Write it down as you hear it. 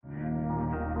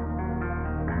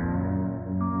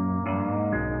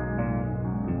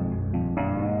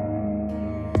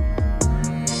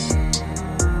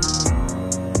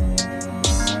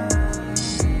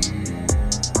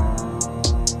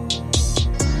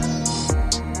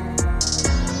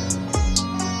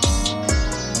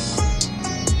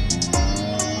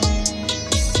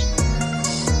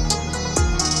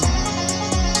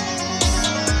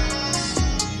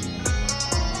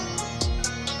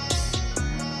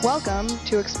Welcome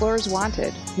to Explorers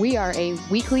Wanted. We are a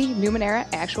weekly Numenera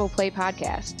actual play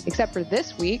podcast. Except for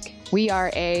this week, we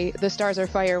are a The Stars Are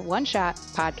Fire one-shot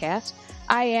podcast.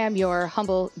 I am your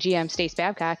humble GM, Stace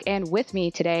Babcock, and with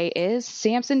me today is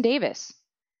Samson Davis.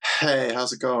 Hey,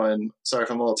 how's it going? Sorry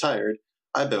if I'm a little tired.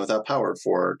 I've been without power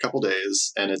for a couple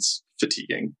days, and it's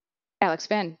fatiguing. Alex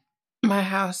Finn. My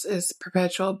house is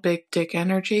perpetual big dick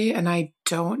energy, and I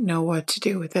don't know what to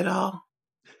do with it all.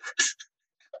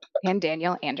 And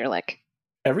Daniel Anderlich.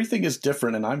 Everything is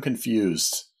different, and I'm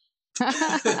confused. Yeah,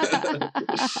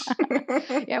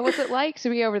 what's it like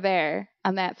to be over there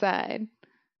on that side?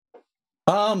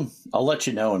 I'll let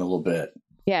you know in a little bit.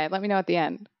 Yeah, let me know at the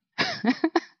end. Do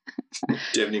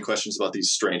you have any questions about these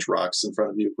strange rocks in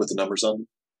front of you with the numbers on them?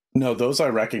 No, those I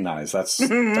recognize. That's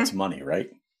money,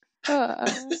 right?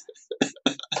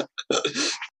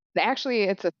 Actually,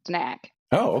 it's a snack.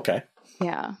 Oh, okay.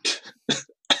 Yeah.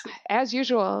 As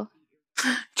usual.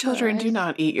 Children, do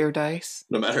not eat your dice.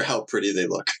 No matter how pretty they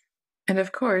look. And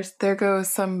of course, there goes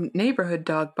some neighborhood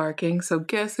dog barking, so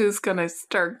guess who's gonna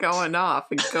start going off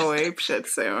and go apeshit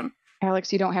soon?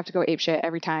 Alex, you don't have to go apeshit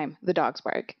every time the dogs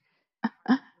bark.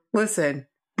 Listen,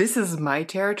 this is my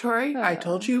territory. I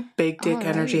told you, big dick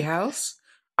energy house.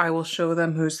 I will show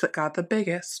them who's got the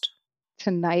biggest.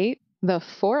 Tonight, the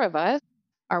four of us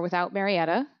are without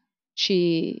Marietta.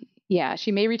 She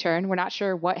may return. We're not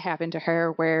sure what happened to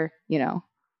her, where,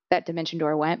 that dimension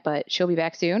door went, but she'll be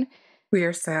back soon. We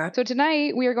are sad. So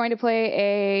tonight, we are going to play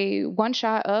a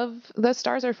one-shot of The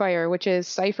Stars Are Fire, which is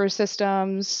Cypher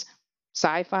Systems'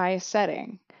 sci-fi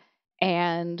setting.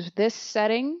 And this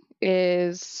setting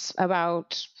is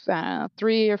about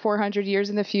 300 or 400 years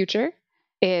in the future.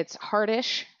 It's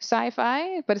hardish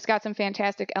sci-fi, but it's got some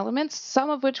fantastic elements, some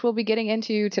of which we'll be getting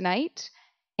into tonight.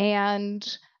 And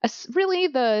really,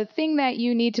 the thing that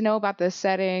you need to know about this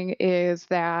setting is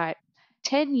that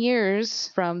 10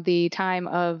 years from the time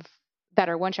that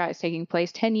our one-shot is taking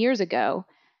place, 10 years ago,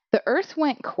 the Earth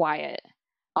went quiet.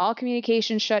 All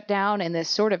communication shut down, and this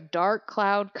sort of dark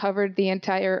cloud covered the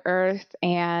entire Earth,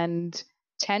 and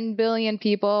 10 billion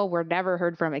people were never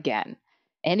heard from again.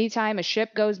 Anytime a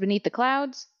ship goes beneath the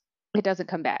clouds, it doesn't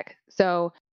come back.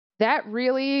 So that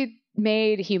really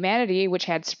made humanity, which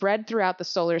had spread throughout the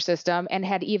solar system and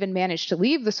had even managed to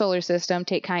leave the solar system,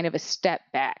 take kind of a step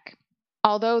back.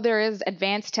 Although there is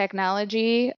advanced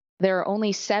technology, there are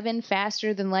only 7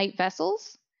 faster than light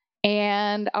vessels,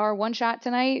 and our one shot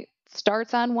tonight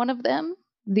starts on one of them,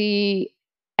 the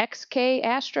XK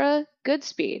Astra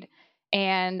Goodspeed.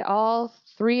 And all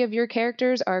 3 of your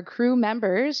characters are crew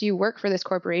members. You work for this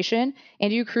corporation,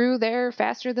 and you crew their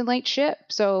faster than light ship.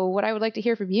 So what I would like to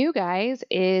hear from you guys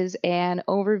is an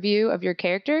overview of your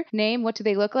character. Name, what do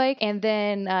they look like? And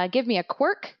then give me a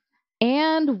quirk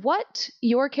and what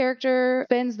your character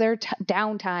spends their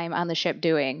downtime on the ship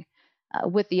doing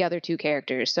with the other 2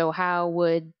 characters. So how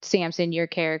would Samson, your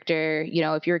character,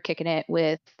 if you're kicking it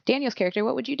with Daniel's character,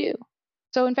 what would you do?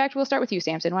 So in fact, we'll start with you,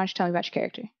 Samson. Why don't you tell me about your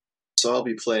character? So I'll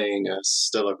be playing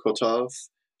Stella Kotov.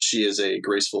 She is a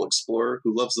graceful explorer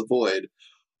who loves the void.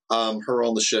 Her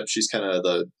on the ship, she's kind of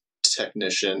the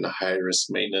technician, high-risk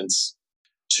maintenance.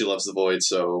 She loves the void,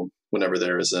 so whenever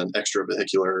there is an extra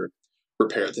vehicular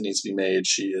repair that needs to be made,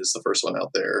 she is the first one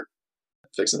out there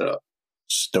fixing it up.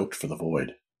 Stoked for the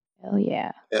void. Hell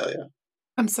yeah. Hell yeah.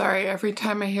 I'm sorry, every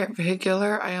time I hear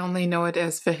vehicular, I only know it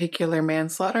as vehicular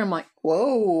manslaughter. I'm like,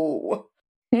 whoa.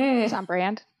 It's on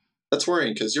brand. That's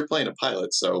worrying because you're playing a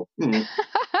pilot, so...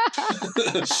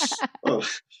 Oh,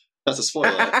 that's a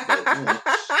spoiler.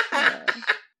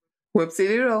 Whoopsie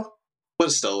doodle. What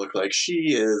does Stella look like?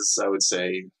 She is, I would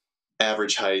say,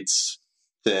 average heights,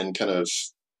 thin, kind of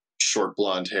short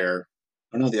blonde hair.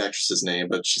 I don't know the actress's name,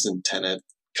 but she's in Tenet,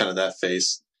 kind of that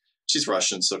face. She's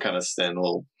Russian, so kind of thin, a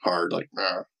little hard, like,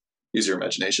 use your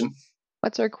imagination.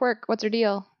 What's her quirk? What's her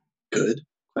deal? Good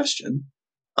question.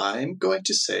 I'm going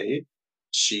to say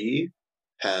she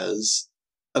has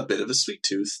a bit of a sweet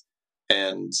tooth,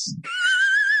 and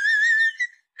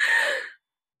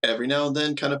every now and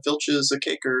then kind of filches a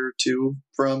cake or 2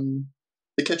 from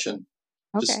the kitchen.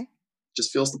 Okay.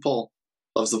 Just feels the pull.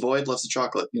 Loves the void, loves the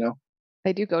chocolate,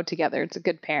 They do go together. It's a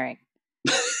good pairing.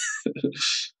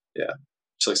 Yeah.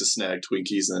 She likes to snag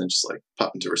Twinkies and then just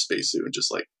pop into her spacesuit and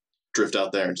just drift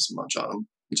out there and just munch on them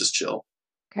and just chill.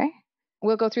 Okay.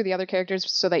 We'll go through the other characters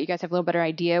so that you guys have a little better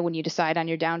idea when you decide on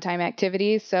your downtime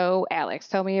activities. So, Alex,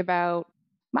 tell me about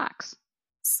Mox.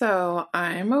 So,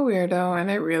 I'm a weirdo,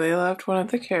 and I really loved one of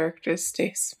the characters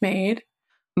Stace made,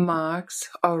 Mox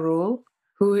Arul,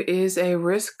 who is a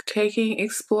risk-taking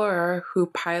explorer who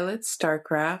pilots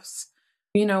starcrafts,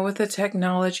 with a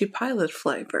technology pilot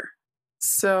flavor.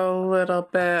 So a little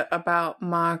bit about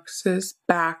Mox's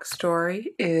backstory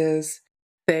is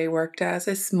they worked as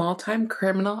a small-time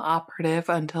criminal operative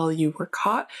until you were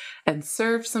caught and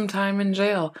served some time in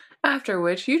jail, after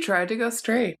which you tried to go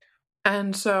straight.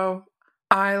 And so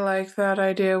I like that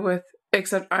idea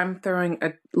except I'm throwing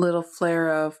a little flair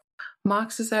of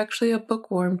Mox is actually a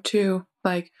bookworm too.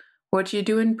 Like, what do you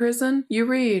do in prison? You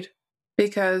read.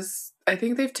 Because I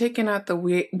think they've taken out the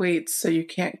weights so you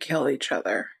can't kill each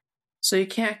other. So you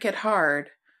can't get hard,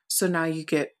 so now you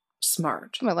get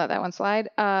smart. I'm going to let that one slide.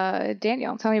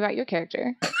 Daniel, tell me about your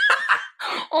character.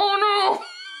 Oh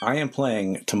no! I am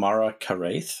playing Tamara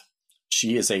Karaith.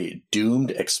 She is a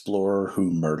doomed explorer who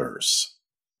murders.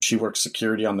 She works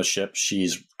security on the ship.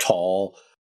 She's tall,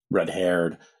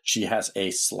 red-haired. She has a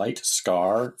slight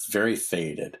scar, very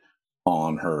faded,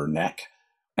 on her neck.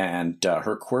 And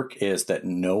her quirk is that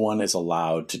no one is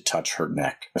allowed to touch her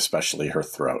neck, especially her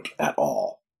throat, at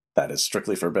all. That is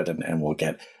strictly forbidden and will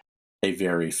get a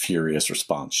very furious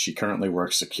response. She currently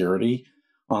works security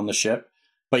on the ship.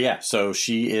 But yeah, so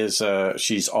she's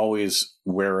always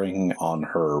wearing on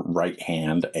her right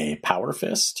hand a power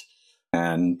fist.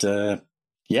 And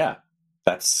yeah,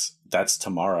 that's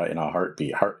Tamara in a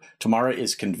heartbeat. Tamara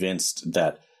is convinced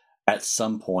that at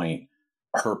some point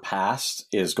her past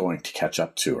is going to catch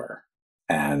up to her.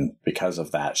 And because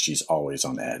of that, she's always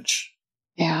on edge.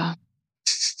 Yeah.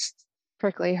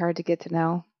 Prickly, hard to get to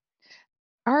know.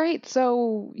 All right,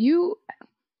 so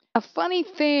a funny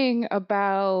thing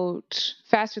about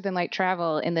faster than light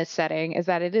travel in this setting is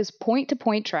that it is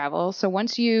point-to-point travel. So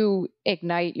once you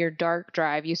ignite your dark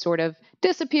drive, you sort of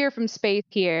disappear from space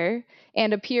here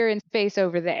and appear in space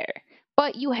over there.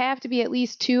 But you have to be at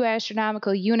least 2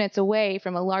 astronomical units away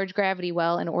from a large gravity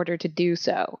well in order to do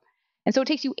so. And so it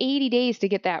takes you 80 days to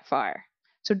get that far.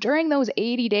 So during those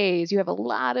 80 days, you have a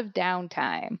lot of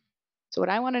downtime. So what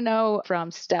I want to know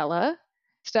from Stella,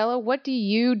 what do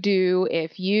you do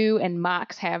if you and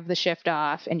Mox have the shift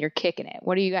off and you're kicking it?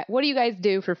 What do you guys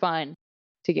do for fun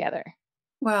together?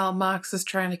 Well, Mox is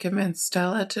trying to convince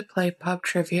Stella to play pub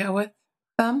trivia with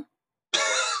them.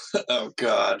 Oh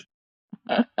God.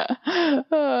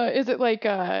 Is it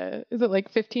like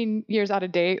 15 years out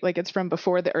of date? Like it's from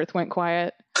before the Earth went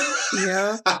quiet?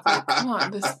 Yeah. Come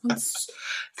on,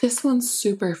 this one's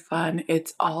super fun.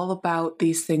 It's all about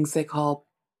these things they call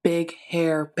big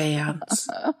hair bands.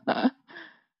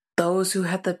 Those who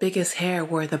had the biggest hair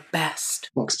were the best.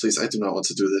 Mox, please, I do not want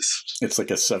to do this. It's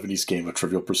like a 70s game of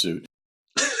Trivial Pursuit.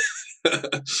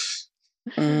 I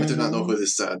do not know who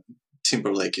this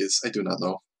Timberlake is. I do not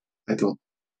know. I don't.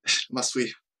 Must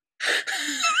we?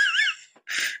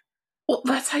 Well,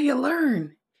 that's how you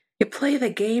learn. You play the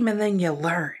game and then you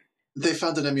learn. They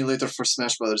found an emulator for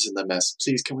Smash Brothers in the mess.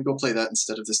 Please, can we go play that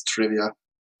instead of this trivia?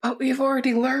 But we've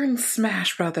already learned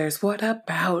Smash Brothers. What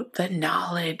about the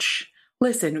knowledge?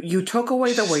 Listen, you took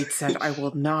away the weight set. I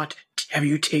will not have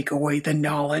you take away the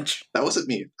knowledge. That wasn't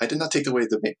me. I did not take away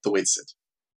the weight set.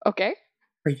 Okay.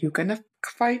 Are you going to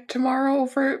fight tomorrow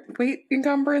over weight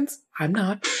encumbrance? I'm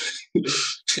not.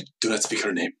 Do not speak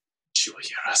her name. She will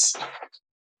hear us.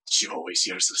 She always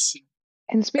hears us.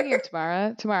 And speaking of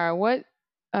Tamara,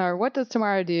 what does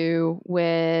Tamara do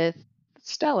with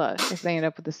Stella if they end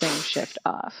up with the same shift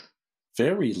off?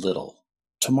 Very little.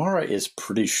 Tamara is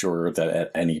pretty sure that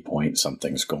at any point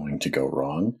something's going to go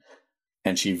wrong,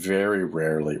 and she very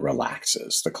rarely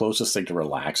relaxes. The closest thing to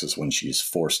relax is when she's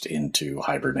forced into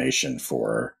hibernation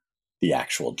for the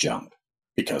actual jump,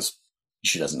 because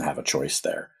she doesn't have a choice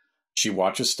there. She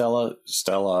watches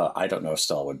Stella. I don't know if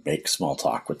Stella would make small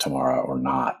talk with Tamara or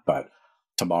not, but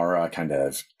Tamara kind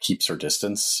of keeps her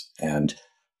distance, and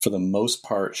for the most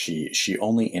part, she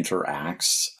only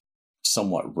interacts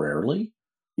somewhat rarely.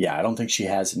 Yeah, I don't think she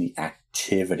has any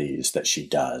activities that she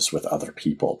does with other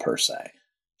people per se.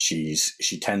 She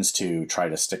tends to try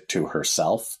to stick to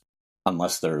herself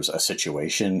unless there's a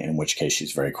situation, in which case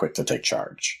she's very quick to take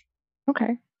charge.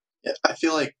 Okay. Yeah, I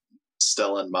feel like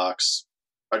Stella and Mox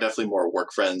are definitely more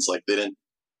work friends. Like, they didn't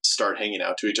start hanging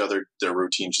out to each other. Their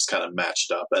routine just kind of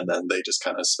matched up, and then they just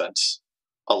kind of spent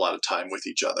a lot of time with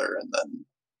each other, and then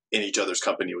in each other's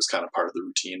company was kind of part of the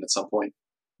routine at some point.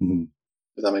 Mm-hmm.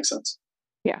 If that makes sense.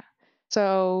 Yeah.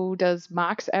 So does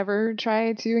Mox ever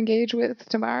try to engage with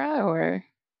Tamara, or?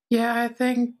 Yeah, I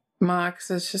think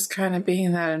Mox is just kind of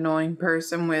being that annoying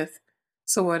person with,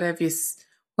 so what have you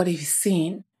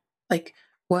seen? Like,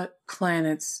 what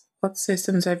planets, what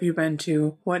systems have you been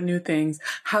to? What new things?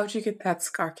 How'd you get that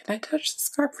scar? Can I touch the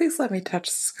scar? Please let me touch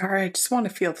the scar. I just want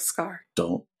to feel the scar.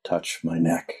 Don't touch my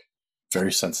neck.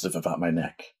 Very sensitive about my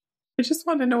neck. I just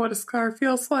want to know what a scar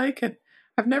feels like, and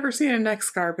I've never seen a neck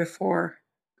scar before.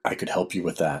 I could help you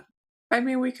with that. I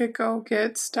mean, we could go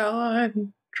get Stella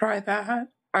and try that.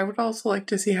 I would also like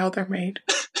to see how they're made.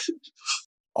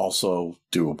 Also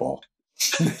doable.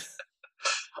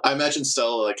 I imagine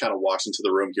Stella like kind of walks into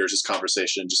the room, hears this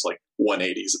conversation, just like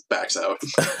 180s, backs out.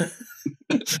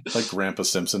 Like Grandpa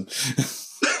Simpson.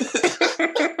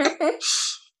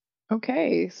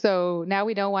 Okay, so now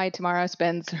we know why Tamara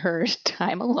spends her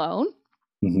time alone.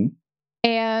 Mm-hmm.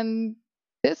 And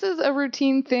this is a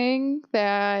routine thing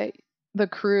that the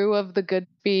crew of the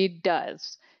Goodspeed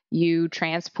does. You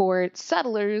transport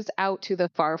settlers out to the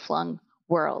far-flung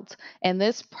world. And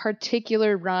this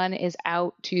particular run is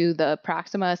out to the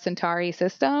Proxima Centauri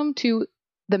system, to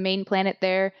the main planet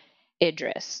there,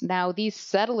 Idris. Now, these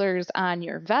settlers on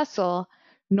your vessel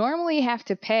normally have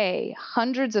to pay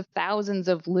hundreds of thousands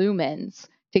of lumens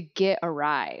to get a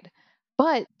ride.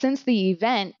 But since the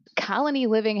event, colony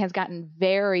living has gotten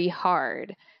very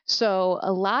hard. So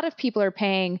a lot of people are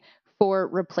paying for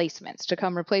replacements to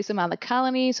come replace them on the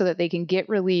colony so that they can get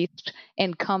released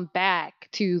and come back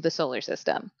to the solar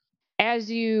system. As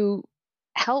you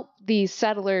help these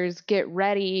settlers get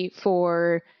ready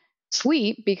for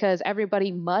sleep, because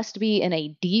everybody must be in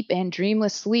a deep and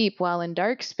dreamless sleep while in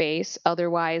dark space,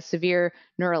 otherwise severe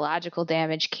neurological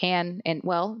damage can and,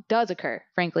 well, does occur,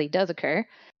 frankly, does occur.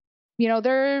 You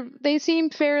know, they seem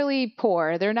fairly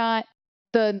poor. They're not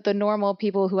the normal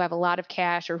people who have a lot of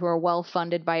cash or who are well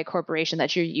funded by a corporation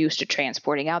that you're used to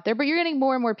transporting out there, but you're getting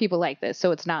more and more people like this,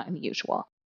 so it's not unusual.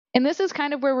 And this is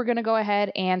kind of where we're going to go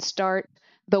ahead and start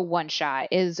the one shot,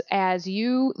 is as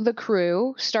you, the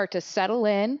crew, start to settle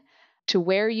in to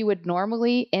where you would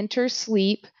normally enter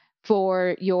sleep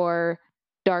for your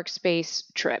dark space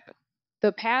trip.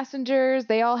 The passengers,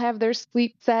 they all have their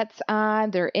sleep sets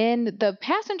on. They're in the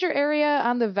passenger area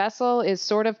on the vessel is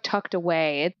sort of tucked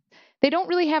away. They don't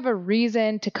really have a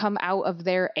reason to come out of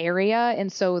their area,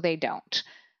 and so they don't.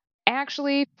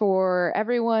 Actually, for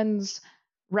everyone's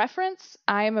reference,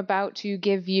 I am about to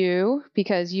give you,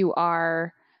 because you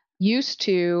are used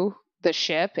to the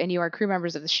ship and you are crew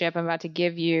members of the ship, I'm about to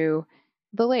give you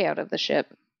the layout of the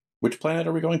ship. Which planet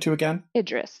are we going to again?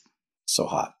 Idris. So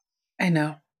hot. I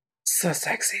know. So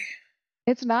sexy.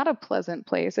 It's not a pleasant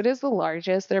place. It is the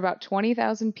largest. There are about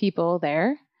 20,000 people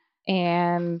there,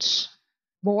 and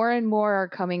more and more are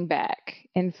coming back.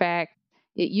 In fact,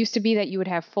 it used to be that you would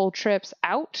have full trips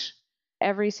out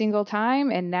every single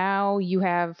time, and now you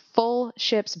have full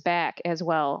ships back as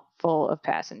well, full of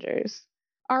passengers.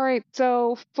 All right,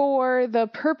 so for the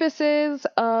purposes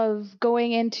of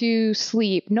going into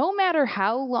sleep, no matter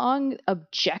how long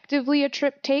objectively a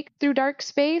trip takes through dark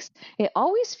space, it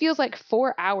always feels like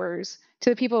 4 hours to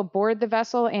the people aboard the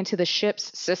vessel and to the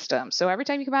ship's system. So every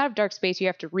time you come out of dark space, you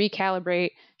have to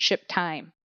recalibrate ship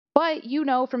time. But you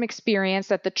know from experience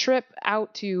that the trip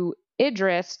out to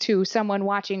Idris to someone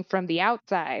watching from the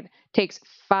outside takes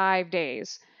 5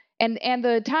 days. And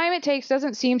the time it takes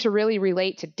doesn't seem to really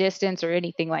relate to distance or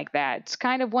anything like that. It's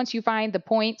kind of once you find the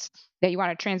points that you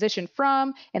want to transition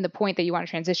from and the point that you want to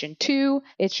transition to,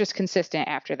 it's just consistent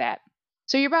after that.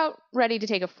 So you're about ready to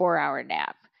take a 4-hour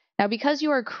nap. Now, because you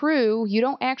are crew, you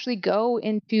don't actually go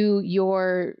into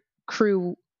your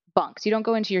crew bunks. You don't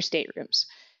go into your staterooms.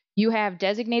 You have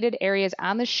designated areas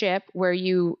on the ship where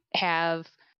you have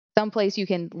someplace you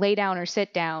can lay down or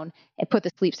sit down and put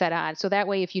the sleep set on. So that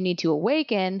way, if you need to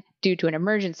awaken due to an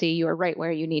emergency, you are right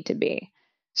where you need to be.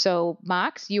 So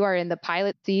Mox, you are in the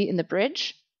pilot seat in the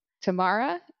bridge.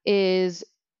 Tamara is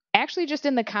actually just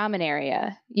in the common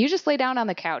area. You just lay down on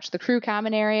the couch, the crew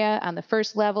common area on the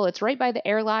first level. It's right by the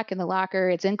airlock and the locker.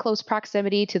 It's in close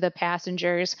proximity to the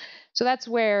passengers. So that's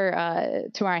where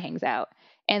Tamara hangs out.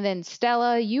 And then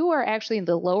Stella, you are actually in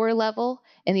the lower level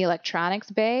in the electronics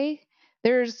bay.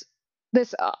 There's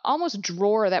this almost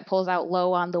drawer that pulls out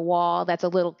low on the wall that's a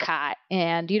little cot.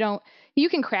 And you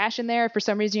can crash in there if for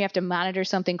some reason you have to monitor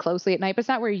something closely at night, but it's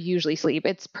not where you usually sleep.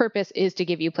 Its purpose is to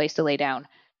give you a place to lay down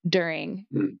during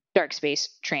dark space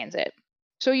transit.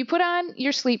 So you put on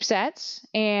your sleep sets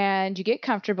and you get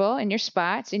comfortable in your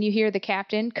spots, and you hear the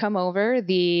captain come over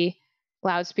the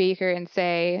loudspeaker and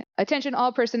say, "Attention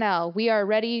all personnel, we are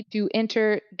ready to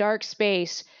enter dark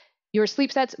space. Your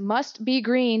sleep sets must be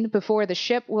green before the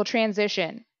ship will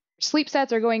transition. Sleep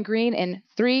sets are going green in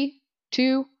 3,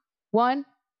 2, 1,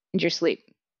 and you're asleep."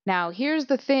 Now, here's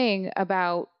the thing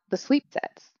about the sleep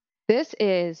sets. This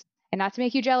is, and not to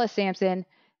make you jealous, Samson,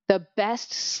 the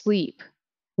best sleep.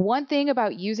 One thing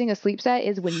about using a sleep set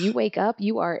is when you wake up,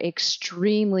 you are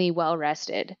extremely well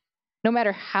rested, no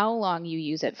matter how long you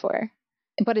use it for.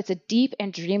 But it's a deep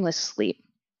and dreamless sleep,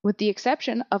 with the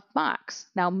exception of Mox.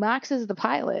 Now, Mox is the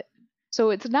pilot. So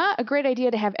it's not a great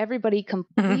idea to have everybody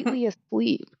completely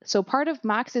asleep. So part of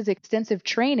Mox's extensive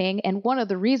training, and one of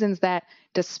the reasons that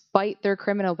despite their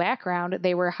criminal background,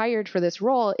 they were hired for this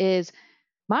role, is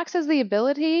Mox has the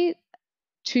ability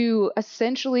to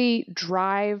essentially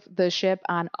drive the ship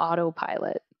on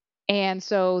autopilot. And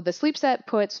so the sleep set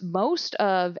puts most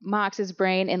of Mox's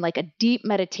brain in like a deep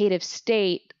meditative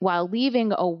state while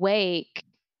leaving awake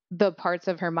the parts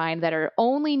of her mind that are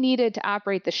only needed to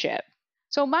operate the ship.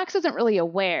 So Mox isn't really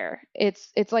aware.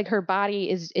 It's like her body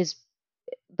is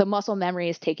the muscle memory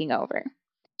is taking over.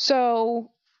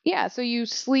 So yeah, so you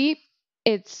sleep.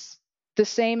 It's the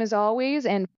same as always,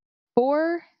 and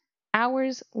 4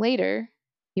 hours later,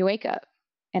 you wake up.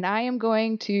 And I am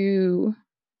going to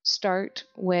start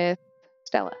with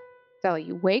Stella. Stella,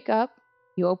 you wake up,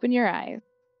 you open your eyes,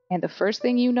 and the first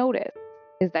thing you notice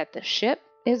is that the ship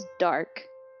is dark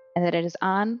and that it is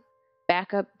on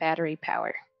backup battery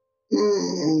power.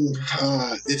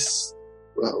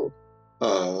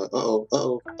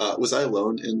 Was I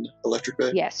alone in Electric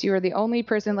Bay? Yes, you are the only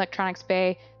person in Electronics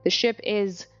Bay. The ship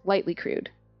is lightly crewed.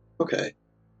 Okay.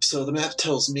 So the map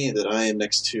tells me that I am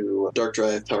next to Dark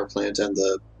Drive, Power Plant, and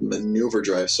the Maneuver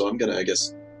Drive, so I'm gonna, I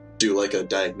guess, do like a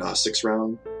diagnostics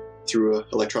round through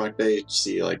Electronic Bay,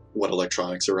 see like what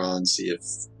electronics are on, see if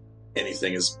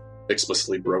anything is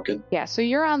explicitly broken. Yeah, so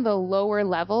you're on the lower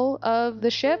level of the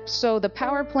ship. So the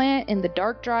power plant and the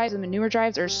dark drives and maneuver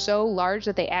drives are so large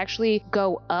that they actually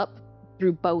go up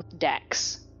through both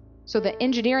decks. So the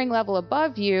engineering level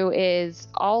above you is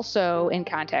also in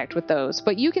contact with those.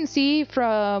 But you can see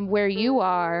from where you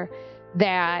are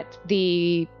that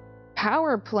the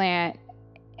power plant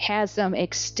has some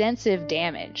extensive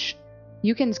damage.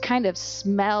 You can kind of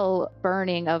smell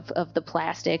burning of the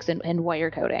plastics and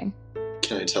wire coating.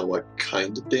 Can I tell what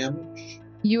kind of damage?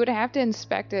 You would have to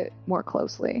inspect it more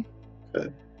closely. Okay.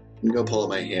 I'm going to pull out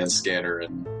my hand scanner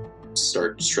and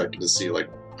start checking to see like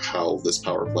how this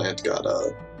power plant got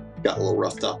a little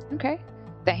roughed up. Okay.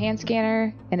 The hand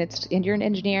scanner, and you're an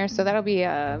engineer, so that'll be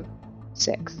a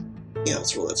 6. Yeah,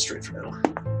 let's roll that straight for now.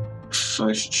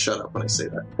 I should shut up when I say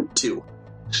that. 2.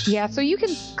 Yeah, so you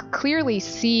can clearly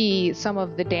see some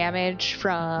of the damage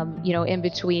from, in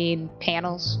between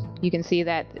panels. You can see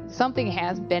that something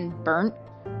has been burnt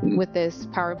with this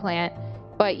power plant,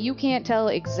 but you can't tell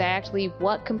exactly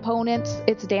what components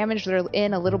it's damaged. They're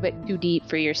in a little bit too deep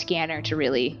for your scanner to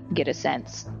really get a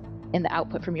sense. And the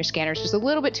output from your scanner is just a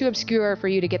little bit too obscure for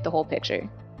you to get the whole picture.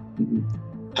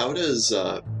 How does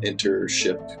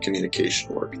inter-ship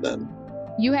communication work then?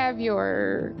 You have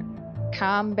your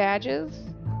comm badges,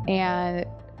 and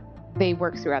they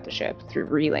work throughout the ship through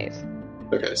relays.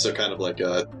 Okay, so kind of like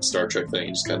a Star Trek thing,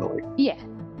 you just kind of like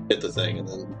hit the thing and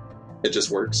then it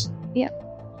just works? Yep.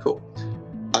 Cool.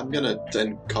 I'm gonna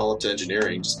then call up to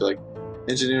engineering, just be like,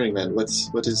 engineering man, what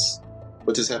is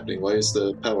happening? Why is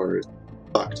the power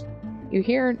fucked? You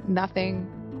hear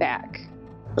nothing back.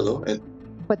 Hello?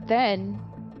 But then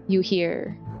you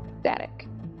hear static,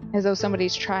 as though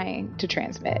somebody's trying to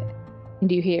transmit.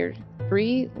 And you hear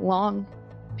 3 long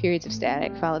periods of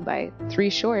static, followed by 3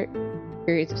 short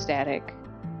periods of static,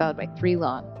 followed by 3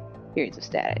 long periods of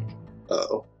static.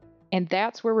 Uh-oh. And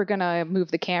that's where we're going to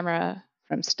move the camera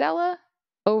from Stella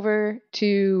over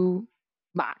to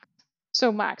Mox.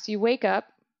 So Mox, you wake up,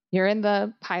 you're in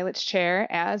the pilot's chair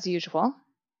as usual,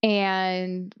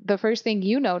 and the first thing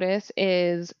you notice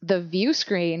is the view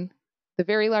screen, the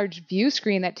very large view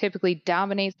screen that typically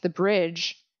dominates the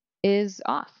bridge, is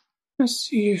off.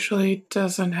 This usually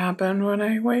doesn't happen when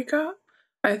I wake up.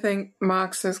 I think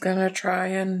Mox is going to try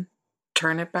and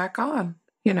turn it back on,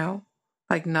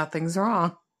 like nothing's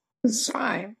wrong. It's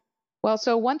fine. Well,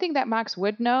 so one thing that Mox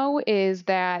would know is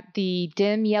that the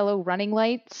dim yellow running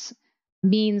lights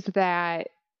means that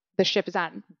the ship is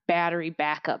on battery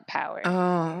backup power.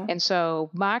 Oh. And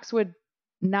so Mox would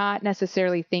not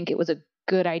necessarily think it was a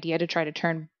good idea to try to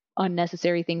turn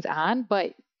unnecessary things on.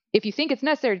 But if you think it's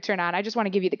necessary to turn on, I just want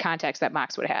to give you the context that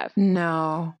Mox would have.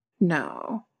 No.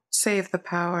 Save the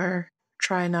power.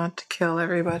 Try not to kill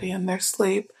everybody in their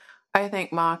sleep. I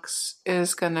think Mox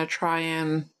is going to try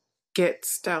and get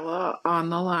Stella on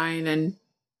the line and,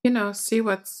 see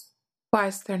why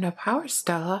is there no power,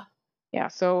 Stella? Yeah,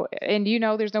 so, and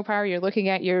there's no power. You're looking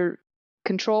at your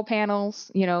control panels,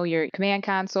 your command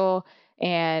console,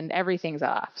 and everything's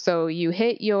off. So you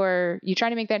try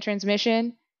to make that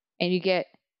transmission, and you get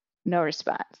no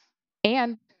response.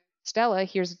 And Stella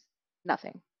hears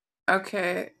nothing.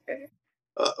 Okay.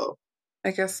 Uh-oh.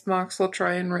 I guess Mox will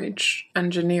try and reach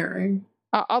engineering.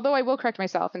 Although I will correct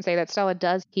myself and say that Stella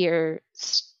does hear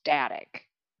static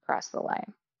across the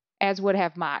line, as would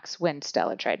have Mox when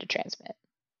Stella tried to transmit.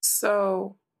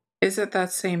 So Is it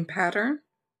that same pattern?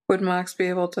 Would Mox be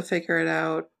able to figure it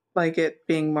out, like it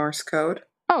being Morse code?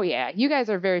 Oh, yeah. You guys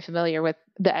are very familiar with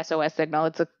the SOS signal.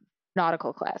 It's a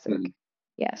nautical classic. Mhm.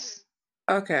 Yes.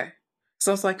 Okay.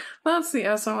 So it's like, that's the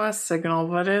SOS signal,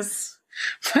 but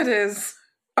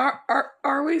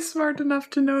are we smart enough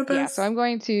to know this? Yeah, so I'm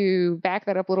going to back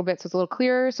that up a little bit so it's a little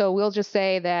clearer. So we'll just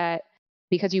say that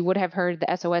because you would have heard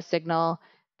the SOS signal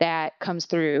that comes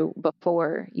through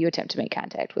before you attempt to make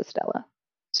contact with Stella.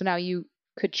 So now you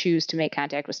could choose to make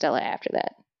contact with Stella after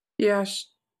that. Yeah,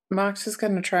 Mox is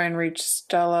going to try and reach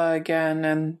Stella again,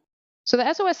 and So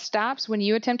the SOS stops when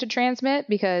you attempt to transmit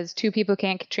because two people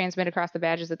can't transmit across the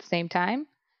badges at the same time.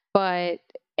 But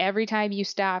every time you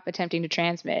stop attempting to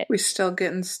transmit, we still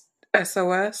getting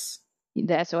SOS?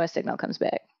 the SOS signal comes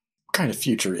back. What kind of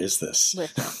future is this?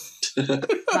 Listen,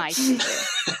 my future.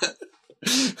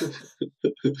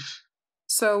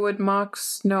 So would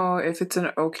Mox know if it's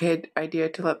an okay idea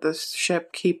to let the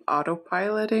ship keep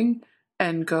autopiloting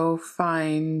and go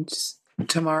find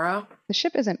Tamara? The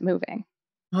ship isn't moving.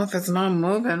 Well, if it's not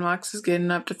moving, Mox is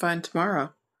getting up to find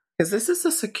Tamara. Because this is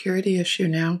a security issue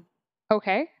now.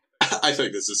 Okay. I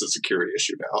think this is a security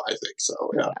issue now. I think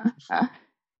so, yeah.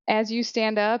 As you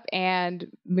stand up and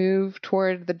move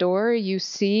toward the door, you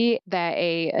see that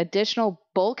a additional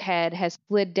bulkhead has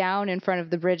slid down in front of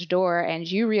the bridge door, and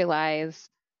you realize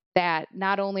that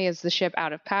not only is the ship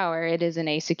out of power, it is in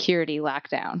a security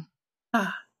lockdown.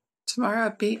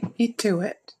 Tamara beat me to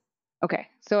it. Okay,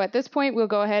 so at this point, we'll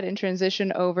go ahead and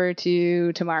transition over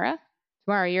to Tamara.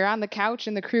 Tamara, you're on the couch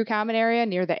in the crew common area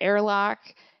near the airlock.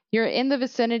 You're in the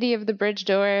vicinity of the bridge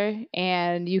door,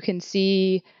 and you can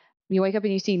see, you wake up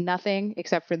and you see nothing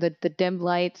except for the dim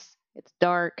lights. It's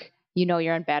dark. You know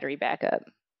you're on battery backup.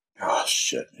 Oh,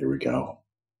 shit. Here we go.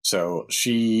 So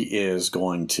she is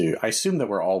going to, I assume that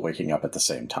we're all waking up at the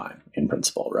same time, in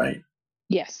principle, right?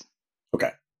 Yes.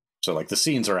 Okay. So, like, the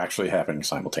scenes are actually happening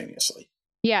simultaneously.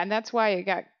 Yeah, and that's why it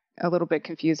got a little bit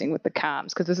confusing with the comms,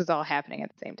 because this is all happening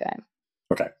at the same time.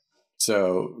 Okay.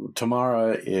 So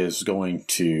Tamara is going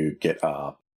to get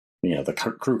up. You know, the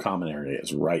crew common area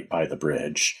is right by the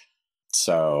bridge.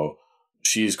 So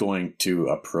she's going to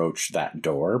approach that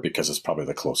door because it's probably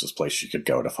the closest place she could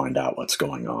go to find out what's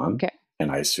going on. Okay.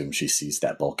 And I assume she sees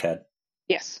that bulkhead.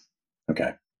 Yes.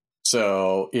 Okay.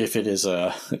 So if it is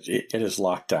it is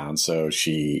locked down, so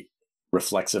she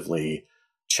reflexively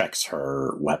checks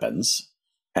her weapons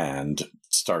and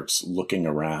starts looking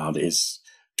around.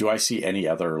 Do I see any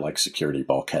other like security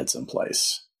bulkheads in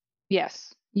place?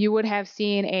 Yes. You would have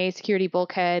seen a security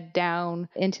bulkhead down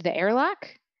into the airlock.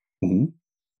 Mm-hmm.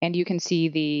 And you can see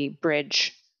the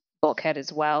bridge bulkhead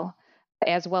as well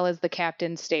as the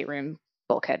captain's stateroom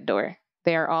bulkhead door.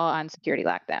 They are all on security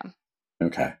lockdown.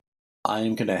 Okay.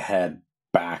 I'm going to head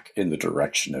back in the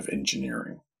direction of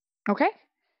engineering. Okay.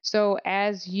 So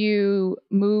as you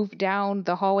move down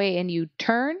the hallway and you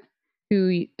turn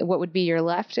to what would be your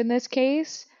left in this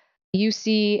case, you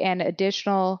see an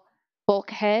additional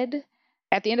bulkhead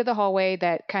at the end of the hallway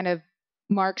that kind of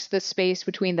marks the space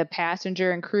between the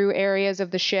passenger and crew areas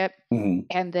of the ship, Mm-hmm.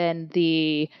 and then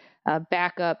the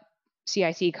backup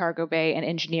CIC cargo bay and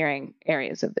engineering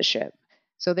areas of the ship.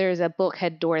 So there's a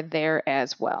bulkhead door there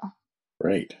as well.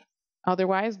 Great.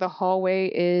 Otherwise, the hallway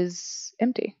is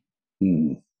empty.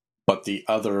 But the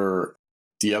other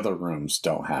rooms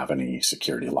don't have any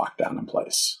security lockdown in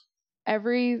place.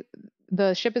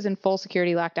 The ship is in full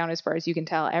security lockdown as far as you can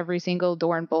tell. Every single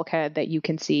door and bulkhead that you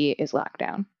can see is locked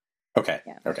down. Okay.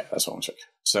 Yeah. Okay, that's what I'm saying.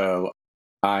 So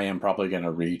I am probably going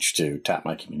to reach to tap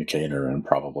my communicator, and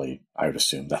probably, I would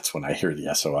assume that's when I hear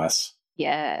the SOS.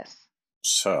 Yes.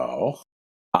 So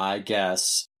I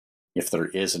guess if there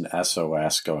is an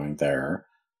SOS going there,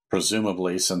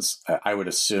 presumably, since I would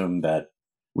assume that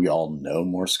we all know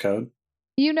Morse code.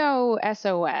 You know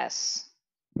SOS.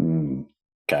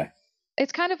 Okay.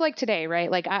 It's kind of like today,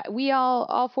 right? Like we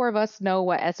all four of us know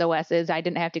what SOS is. I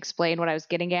didn't have to explain what I was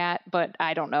getting at, but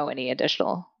I don't know any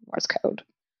additional Morse code.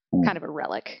 Kind of a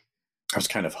relic. I was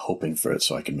kind of hoping for it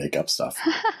so I could make up stuff.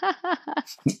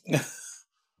 Let's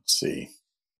see.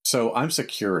 So I'm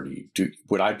security.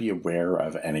 Would I be aware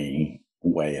of any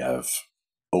way of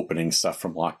opening stuff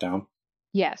from lockdown?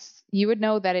 Yes. You would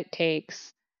know that it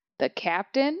takes the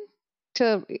captain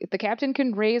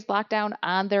can raise lockdown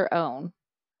on their own.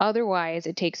 Otherwise,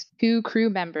 it takes two crew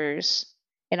members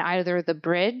in either the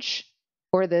bridge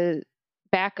or the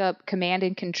backup command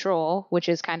and control, which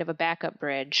is kind of a backup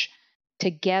bridge,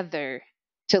 together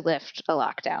to lift a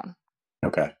lockdown.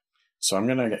 Okay. So I'm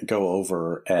going to go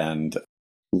over and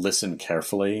listen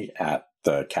carefully at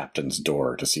the captain's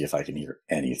door to see if I can hear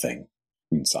anything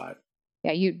inside.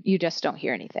 Yeah, you just don't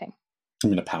hear anything. I'm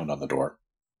going to pound on the door.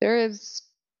 There is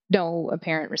no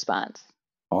apparent response.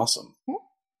 Awesome.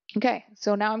 Okay,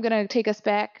 so now I'm going to take us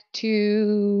back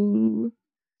to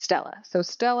Stella. So,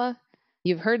 Stella,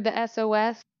 you've heard the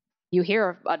SOS. You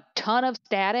hear a ton of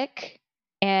static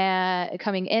and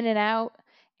coming in and out,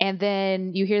 and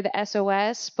then you hear the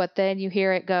SOS, but then you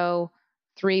hear it go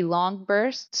 3 long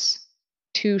bursts,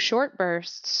 2 short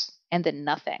bursts, and then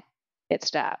nothing. It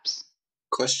stops.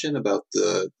 Question about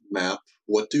the map.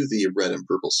 What do the red and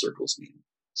purple circles mean?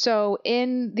 So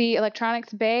in the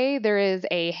electronics bay, there is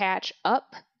a hatch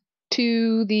up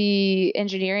to the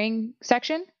engineering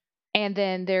section, and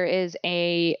then there is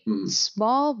a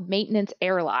small maintenance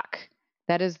airlock.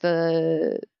 That is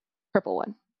the purple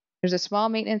one. There's a small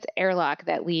maintenance airlock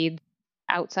that leads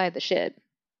outside the ship.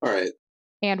 All right.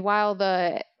 And while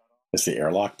the... Is the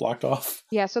airlock blocked off?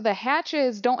 Yeah, so the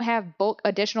hatches don't have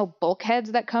additional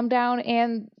bulkheads that come down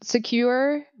and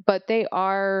secure, but they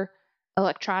are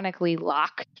electronically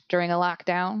locked during a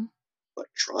lockdown.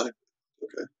 Electronic?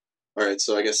 Okay. All right,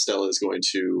 so I guess Stella is going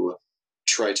to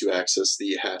try to access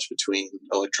the hatch between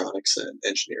electronics and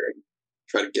engineering.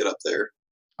 Try to get up there.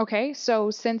 Okay,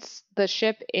 so since the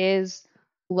ship is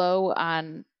low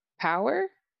on power,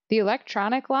 the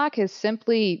electronic lock is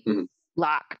simply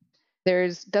locked. There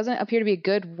doesn't appear to be a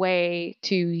good way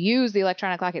to use the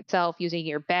electronic lock itself using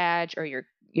your badge or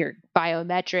your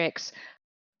biometrics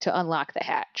to unlock the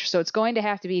hatch. So it's going to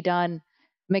have to be done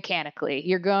mechanically.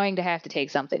 You're going to have to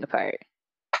take something apart.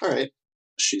 All right.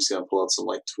 She's going to pull out some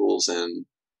light tools and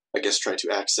I guess try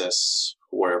to access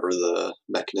wherever the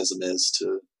mechanism is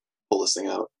to pull this thing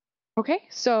out. Okay,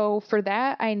 so for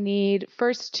that, I need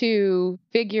first to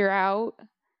figure out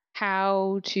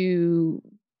how to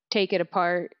take it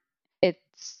apart. It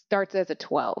starts as a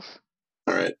 12.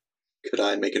 All right. Could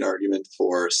I make an argument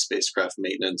for spacecraft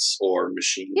maintenance or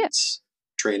machines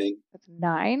training? That's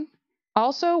 9.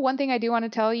 Also, one thing I do want to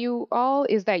tell you all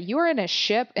is that you're in a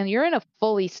ship and you're in a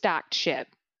fully stocked ship.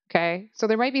 Okay, so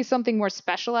there might be something more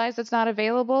specialized that's not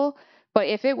available, but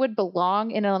if it would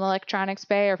belong in an electronics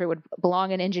bay or if it would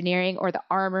belong in engineering or the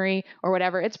armory or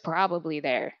whatever, it's probably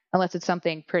there, unless it's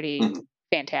something pretty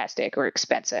fantastic or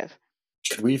expensive.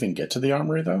 Could we even get to the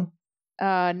armory, though?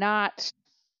 Not.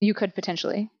 You could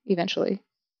potentially, eventually.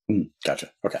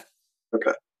 Gotcha. Okay.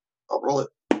 I'll roll it.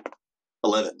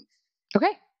 11.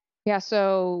 Okay. Yeah,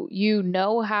 so you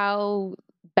know how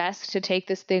best to take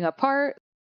this thing apart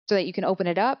so that you can open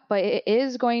it up, but it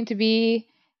is going to be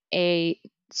a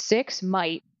 6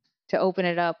 might to open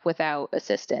it up without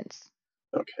assistance.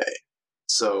 Okay.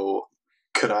 So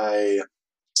could I,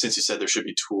 since you said there should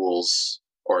be tools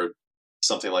or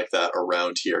something like that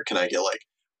around here, can I get like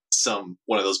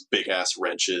one of those big ass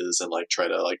wrenches and like try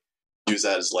to like use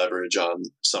that as leverage on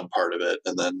some part of it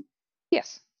and then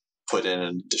put in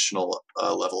an additional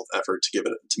level of effort to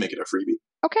make it a freebie?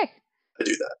 Okay. I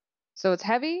do that. So it's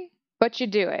heavy, but you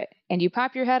do it. And you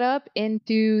pop your head up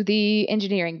into the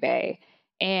engineering bay.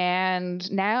 And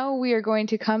now we are going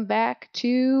to come back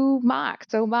to Mox.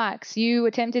 So Mox, you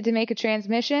attempted to make a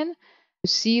transmission. You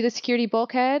see the security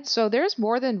bulkhead. So there's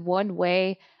more than one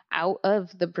way out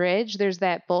of the bridge. There's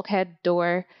that bulkhead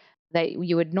door that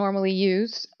you would normally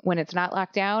use when it's not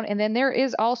locked down. And then there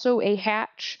is also a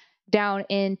hatch down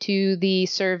into the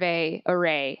survey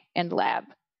array and lab,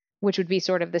 which would be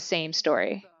sort of the same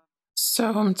story.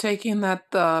 So I'm taking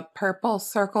that the purple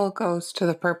circle goes to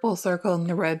the purple circle and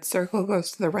the red circle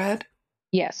goes to the red?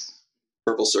 Yes.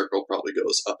 Purple circle probably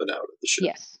goes up and out of the ship.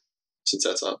 Yes. Since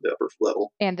that's on the upper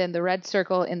level. And then the red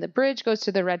circle in the bridge goes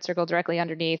to the red circle directly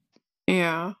underneath.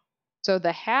 Yeah. So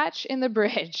the hatch in the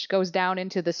bridge goes down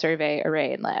into the survey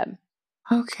array and lab.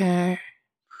 Okay.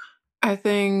 I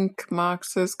think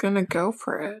Mox is going to go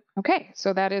for it. Okay,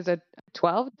 so that is a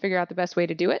 12. Figure out the best way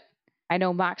to do it. I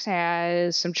know Mox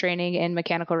has some training in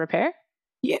mechanical repair.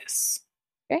 Yes.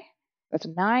 Okay, that's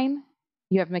a 9.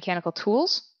 You have mechanical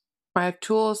tools. I have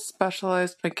tools,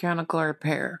 specialized mechanical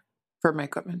repair for my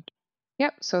equipment.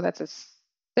 Yep, so that's a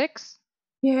 6.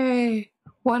 Yay.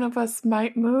 One of us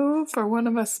might move or one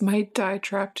of us might die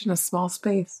trapped in a small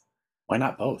space. Why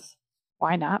not both?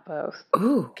 Why not both?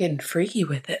 Ooh, getting freaky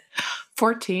with it.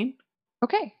 14.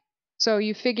 Okay, so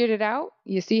you figured it out.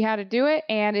 You see how to do it,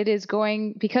 and it is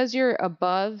going, because you're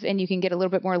above and you can get a little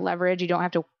bit more leverage, you don't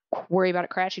have to worry about it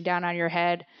crashing down on your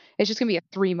head. It's just going to be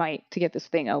a 3 might to get this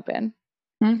thing open.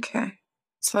 Okay.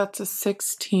 So that's a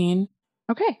 16.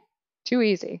 Okay, too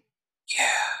easy. Yeah.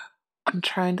 I'm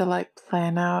trying to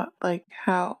plan out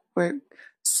how we're...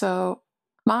 So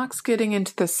Mox getting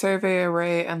into the survey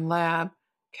array and lab.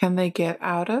 Can they get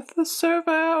out of the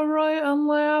survey array and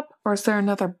lab? Or is there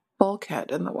another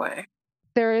bulkhead in the way?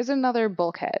 There is another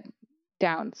bulkhead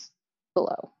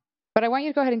below. But I want you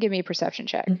to go ahead and give me a perception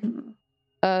check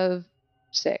of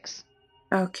 6.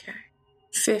 Okay.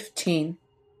 15.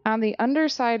 On the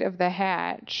underside of the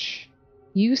hatch,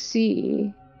 you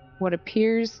see what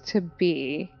appears to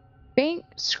be faint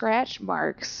scratch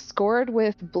marks scored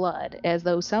with blood, as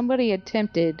though somebody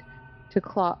attempted to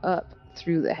claw up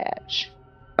through the hatch.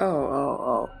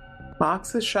 Oh.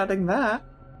 Mox is shutting that.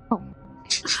 Oh.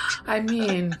 I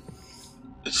mean,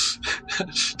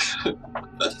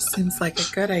 seems like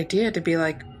a good idea to be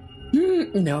like,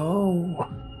 no.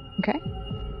 Okay.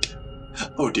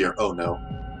 Oh dear, oh no.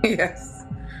 Yes.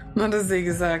 That is the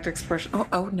exact expression.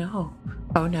 Oh no.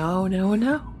 Oh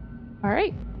no. All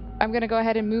right. I'm going to go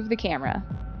ahead and move the camera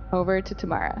over to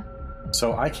Tamara.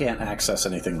 So I can't access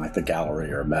anything like the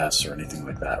gallery or mess or anything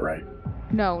like that, right?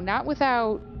 No, not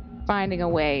without finding a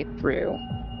way through.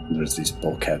 There's these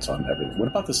bulkheads on everything. What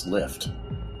about this lift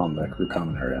on the crew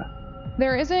common area?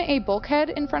 There isn't a bulkhead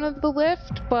in front of the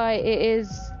lift, but it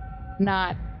is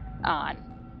not on.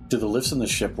 Do the lifts in the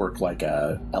ship work like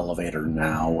a elevator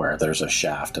now, where there's a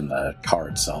shaft and the car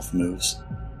itself moves?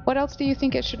 What else do you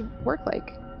think it should work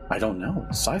like? I don't know.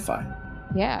 It's sci-fi.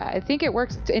 Yeah, I think it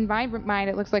works. In my mind,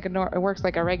 it looks like it works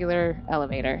like a regular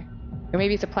elevator, or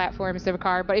maybe it's a platform instead of a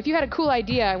car. But if you had a cool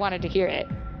idea, I wanted to hear it.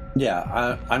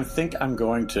 Yeah, I think I'm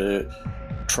going to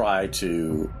try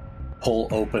to pull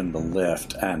open the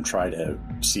lift and try to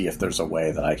see if there's a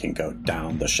way that I can go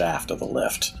down the shaft of the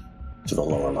lift to the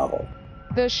lower level.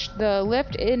 The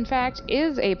lift, in fact,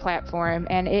 is a platform,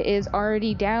 and it is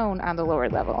already down on the lower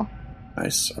level.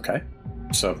 Nice. Okay.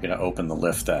 So I'm going to open the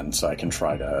lift then, so I can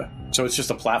try to... So it's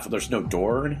just a platform. There's no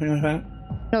door or anything like that?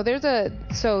 No, there's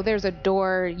a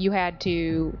door. You had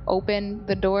to open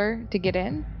the door to get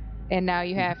in, and now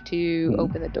you have to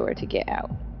open the door to get out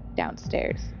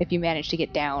downstairs, if you manage to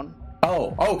get down.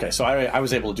 Oh, okay. So I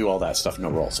was able to do all that stuff, no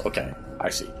rolls. Okay, I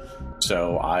see.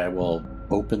 So I will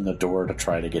open the door to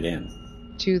try to get in.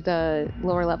 To the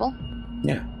lower level?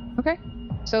 Yeah. Okay.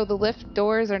 So the lift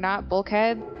doors are not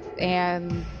bulkheads,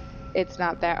 and it's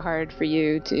not that hard for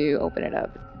you to open it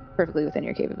up perfectly within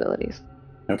your capabilities.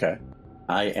 Okay.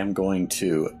 I am going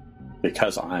to,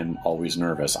 because I'm always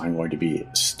nervous, I'm going to be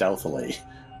stealthily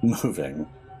moving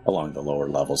along the lower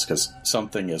levels because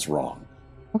something is wrong.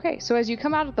 Okay, so as you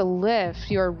come out of the lift,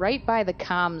 you're right by the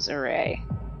comms array,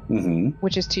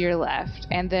 which is to your left.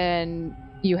 And then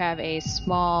you have a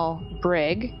small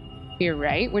brig to your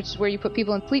right, which is where you put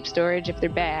people in sleep storage if they're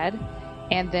bad.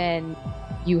 And then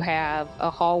you have a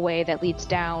hallway that leads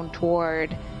down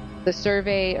toward the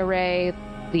survey array,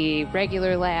 the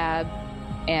regular lab,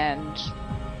 and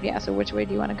yeah, so which way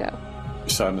do you want to go?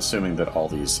 So I'm assuming that all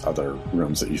these other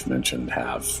rooms that you've mentioned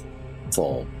have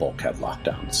full bulkhead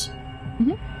lockdowns.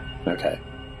 Okay.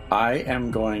 I am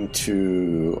going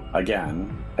to,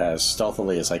 again, as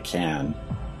stealthily as I can,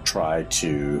 try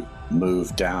to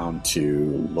move down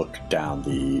to look down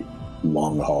the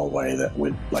long hallway that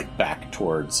would, like, back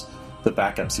towards the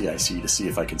backup CIC to see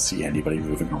if I can see anybody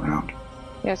moving around.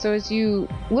 Yeah, so as you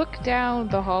look down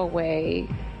the hallway,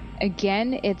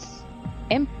 again, it's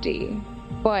empty.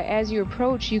 But as you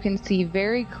approach, you can see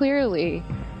very clearly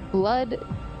blood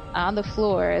on the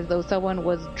floor as though someone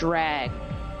was dragged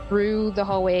through the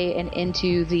hallway and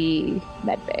into the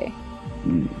medbay.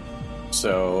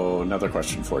 So, another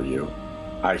question for you.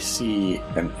 I see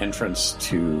an entrance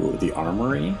to the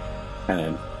armory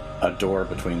and a door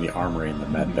between the armory and the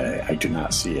medbay. I do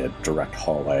not see a direct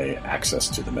hallway access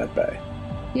to the medbay.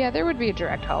 Yeah, there would be a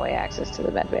direct hallway access to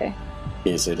the medbay.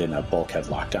 Is it in a bulkhead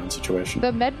lockdown situation?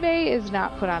 The medbay is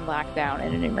not put on lockdown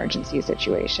in an emergency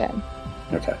situation.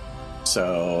 Okay.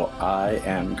 So I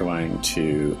am going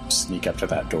to sneak up to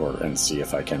that door and see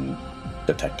if I can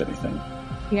detect anything.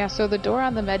 Yeah, so the door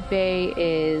on the medbay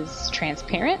is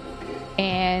transparent,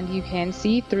 and you can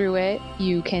see through it.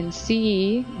 You can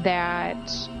see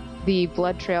that the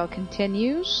blood trail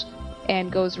continues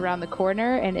and goes around the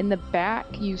corner, and in the back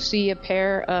you see a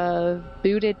pair of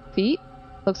booted feet.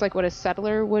 Looks like what a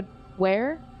settler would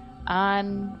wear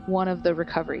on one of the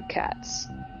recovery cats.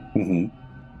 And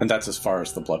that's as far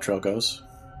as the blood trail goes?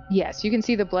 Yes, you can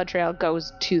see the blood trail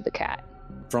goes to the cat.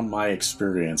 From my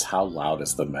experience, how loud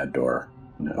is the med door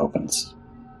when it opens?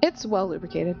 It's well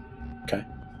lubricated. Okay.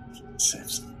 I didn't say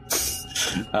anything.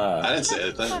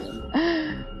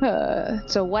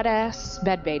 It's a wet-ass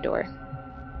medbay door.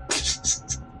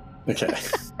 Okay.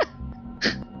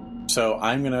 So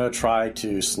I'm going to try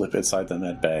to slip inside the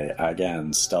med bay,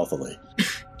 again, stealthily.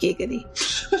 Giggity.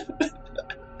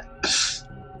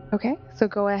 Okay, so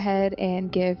go ahead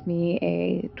and give me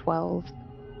a 12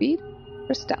 speed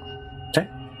for stealth. Okay.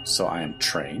 So I am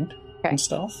trained in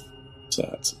stealth. So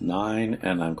that's 9,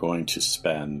 and I'm going to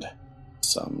spend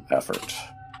some effort.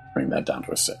 Bring that down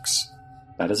to a 6.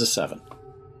 That is a 7.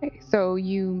 Okay, so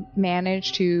you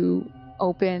manage to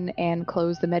open and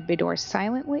close the medbay door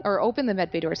silently, or open the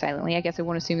medbay door silently. I guess I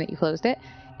won't assume that you closed it.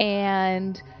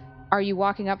 And are you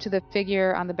walking up to the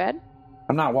figure on the bed?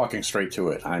 I'm not walking straight to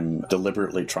it. I'm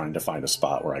deliberately trying to find a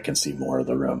spot where I can see more of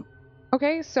the room.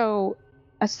 Okay, so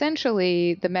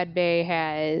essentially the medbay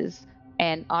has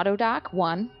an auto dock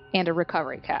 1 and a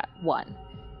recovery cot 1.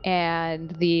 And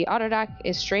the auto dock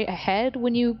is straight ahead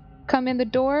when you come in the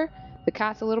door. The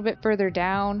cot's a little bit further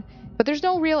down, but there's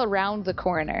no real around the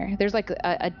corner. There's like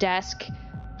a desk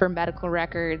for medical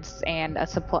records and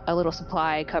a little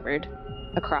supply cupboard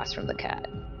across from the cot.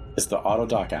 Is the auto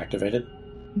dock activated?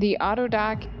 The auto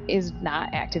dock is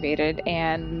not activated,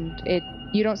 and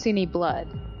you don't see any blood,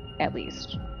 at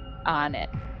least, on it.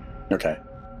 Okay.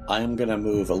 I am going to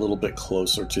move a little bit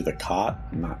closer to the cot.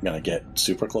 I'm not going to get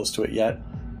super close to it yet,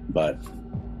 but...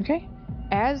 Okay.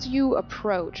 As you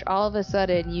approach, all of a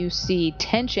sudden you see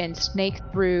tension snake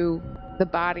through the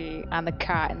body on the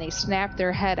cot, and they snap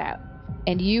their head out.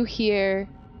 And you hear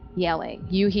yelling.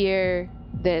 You hear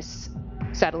this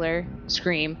settler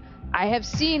scream, "I have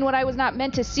seen what I was not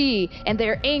meant to see, and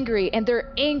they're angry, and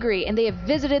they're angry, and they have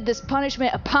visited this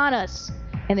punishment upon us."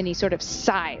 And then he sort of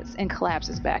sighs and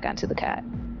collapses back onto the cot.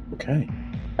 Okay.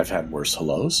 I've had worse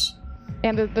hellos.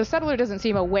 And the settler doesn't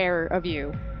seem aware of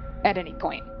you at any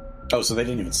point. Oh, so they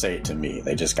didn't even say it to me.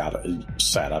 They just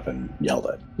sat up and yelled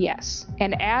it. Yes.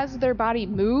 And as their body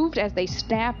moved, as they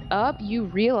snapped up, you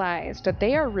realized that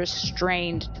they are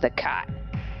restrained to the cot.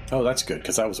 Oh, that's good,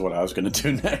 because that was what I was going to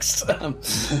do next.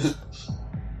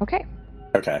 Okay.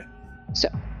 Okay. So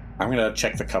I'm going to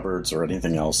check the cupboards or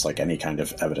anything else, like any kind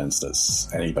of evidence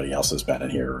that anybody else has been in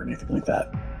here or anything like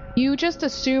that. you just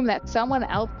assume that someone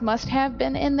else must have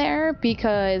been in there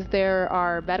because there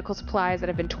are medical supplies that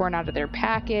have been torn out of their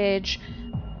package.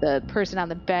 The person on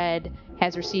the bed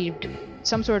has received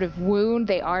some sort of wound.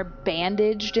 They are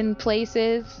bandaged in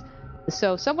places.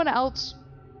 So someone else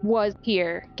was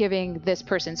here giving this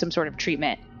person some sort of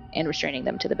treatment and restraining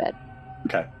them to the bed.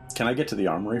 Okay. Can I get to the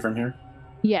armory from here?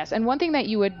 Yes, and one thing that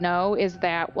you would know is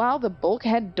that while the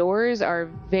bulkhead doors are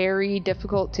very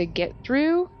difficult to get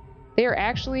through, they are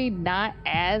actually not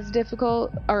as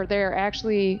difficult, or they're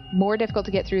actually more difficult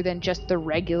to get through than just the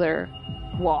regular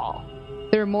wall.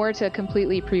 They're more to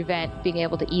completely prevent being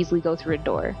able to easily go through a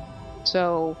door.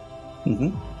 So,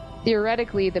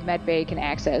 theoretically, the medbay can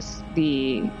access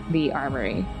the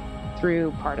armory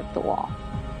through part of the wall.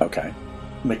 Okay.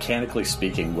 Mechanically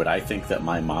speaking, would I think that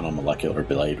my monomolecular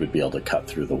blade would be able to cut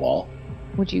through the wall?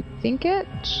 Would you think it?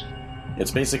 It's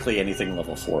basically anything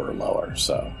level 4 or lower,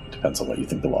 so it depends on what you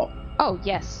think the wall. Oh,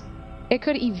 yes. It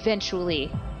could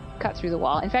eventually cut through the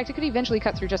wall. In fact, it could eventually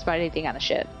cut through just about anything on the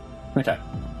ship. Okay.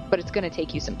 But it's going to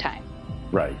take you some time.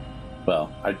 Right.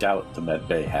 Well, I doubt the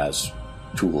medbay has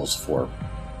tools for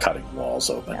cutting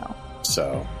walls open. No.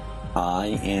 So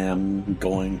I am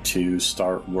going to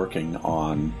start working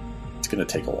on... It's going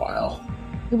to take a while.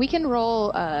 We can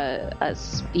roll a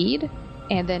speed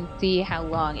and then see how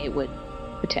long it would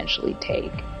potentially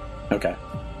take. Okay.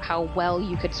 How well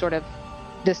you could sort of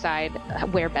decide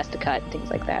where best to cut and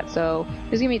things like that. So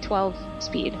just give me 12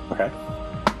 speed. Okay.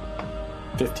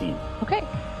 15. Okay.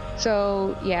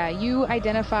 So yeah, you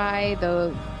identify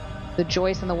the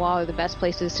joists in the wall are the best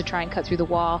places to try and cut through the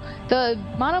wall. The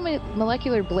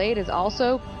monomolecular blade is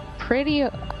also pretty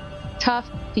tough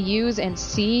to use and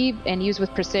see and use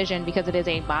with precision because it is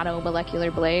a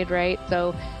monomolecular blade, right?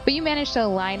 So, but you manage to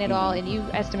align it all, and you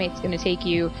estimate it's going to take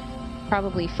you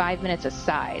probably 5 minutes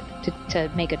aside to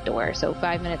make a door. So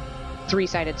 5 minutes,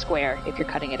 3-sided square if you're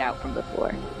cutting it out from the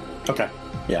floor. Okay.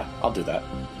 Yeah, I'll do that.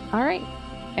 All right.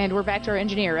 And we're back to our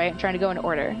engineer, right? I'm trying to go in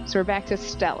order. So we're back to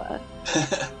Stella.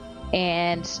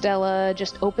 And Stella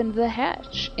just opened the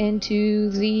hatch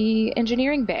into the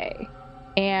engineering bay.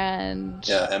 And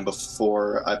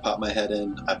before I pop my head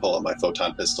in, I pull out my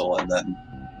photon pistol and then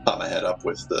pop my head up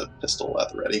with the pistol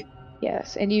at the ready.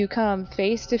 Yes, and you come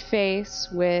face to face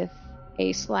with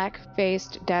a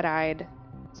slack-faced, dead-eyed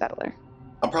settler.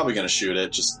 I'm probably going to shoot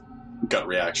it, just gut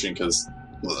reaction, because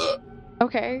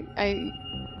Okay,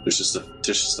 there's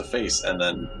just a face, and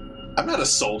then I'm not a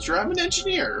soldier, I'm an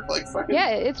engineer. Like, fucking... Yeah,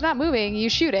 it's not moving. You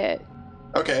shoot it.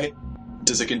 Okay.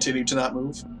 Does it continue to not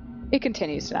move? It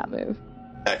continues to not move.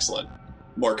 Excellent.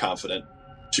 More confident.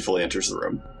 She fully enters the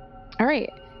room. All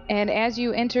right. And as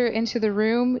you enter into the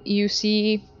room, you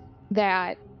see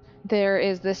that there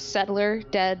is this settler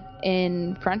dead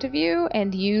in front of you,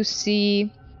 and you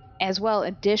see as well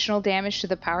additional damage to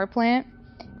the power plant.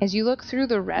 As you look through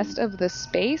the rest of the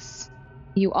space,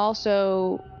 you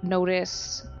also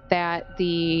notice that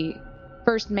the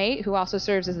first mate, who also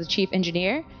serves as the chief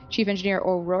engineer, Chief Engineer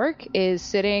O'Rourke, is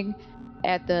sitting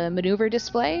at the maneuver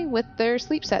display with their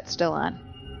sleep set still on.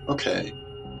 Okay.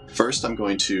 First, I'm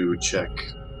going to check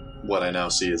what I now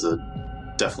see as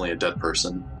definitely a dead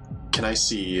person. Can I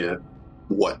see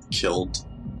what killed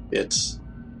it?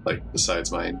 Like,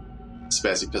 besides my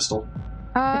spazzy pistol?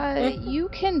 You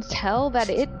can tell that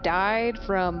it died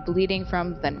from bleeding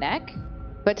from the neck,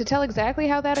 but to tell exactly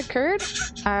how that occurred,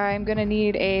 I'm gonna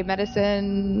need a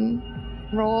medicine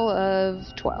roll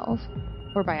of 12.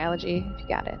 Or biology, if you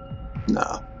got it.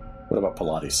 Nah. What about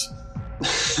Pilates?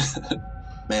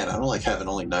 Man, I don't like having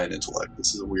only 9 intellect.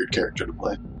 This is a weird character to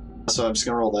play. So I'm just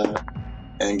gonna roll that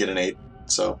and get an 8.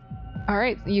 So.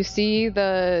 Alright, you see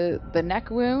the neck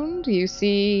wound. You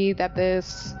see that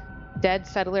this dead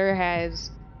settler has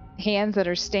hands that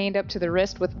are stained up to the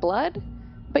wrist with blood,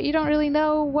 but you don't really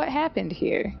know what happened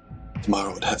here.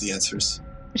 Tomorrow would have the answers.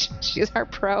 She's our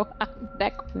pro on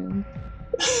neck wound.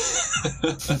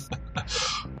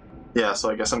 Yeah, so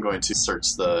I guess I'm going to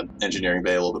search the engineering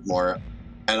bay a little bit more.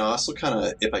 And I'll also kind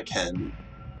of, if I can,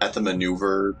 at the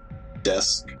maneuver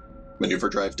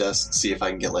drive desk, see if I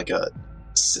can get like a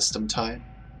system time.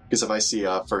 Because if I see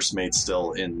first mate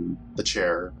still in the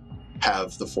chair,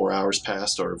 have the 4 hours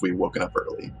passed, or have we woken up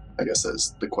early? I guess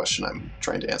that's the question I'm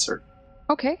trying to answer.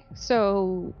 Okay,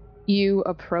 so you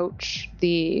approach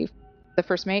the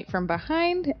first mate from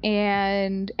behind,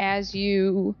 and as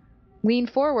you lean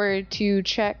forward to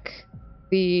check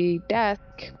the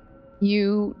desk,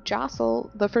 you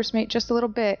jostle the first mate just a little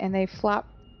bit, and they flop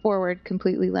forward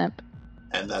completely limp.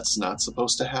 And that's not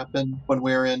supposed to happen when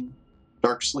we're in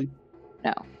dark sleep?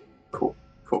 No. Cool.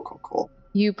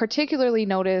 You particularly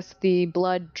notice the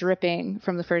blood dripping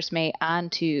from the first mate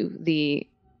onto the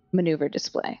maneuver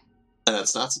display. And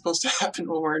that's not supposed to happen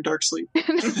when we're in dark sleep?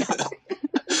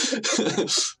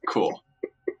 Cool.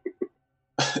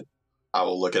 I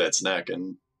will look at its neck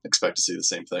and expect to see the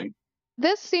same thing.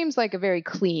 This seems like a very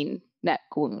clean neck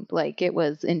wound, like it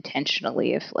was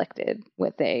intentionally afflicted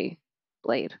with a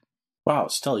blade. Wow,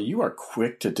 Stella, you are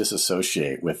quick to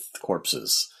disassociate with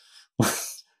corpses.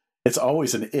 It's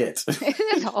always an it.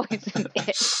 It's always an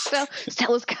it.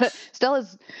 Stella's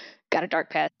got a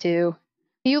dark past too.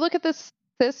 You look at this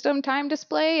system time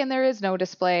display, and there is no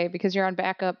display because you're on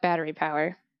backup battery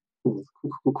power.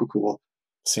 Cool.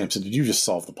 Samson, did you just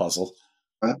solve the puzzle?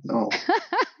 No.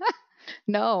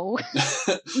 No.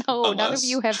 No, none of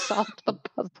you have solved the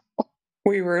puzzle.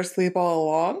 We were asleep all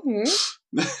along?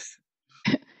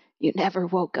 You never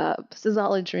woke up. This is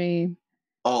all a dream.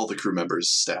 All the crew members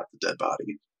stabbed the dead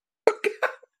body.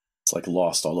 It's like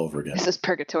Lost all over again. This is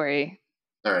purgatory.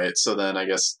 All right, so then I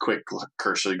guess quick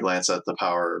cursory glance at the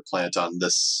power plant on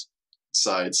this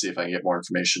side, see if I can get more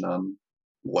information on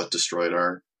what destroyed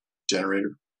our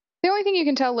generator. The only thing you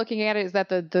can tell looking at it is that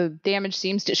the damage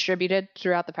seems distributed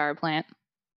throughout the power plant.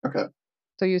 Okay.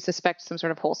 So you suspect some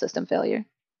sort of whole system failure.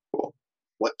 Cool.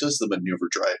 What does the maneuver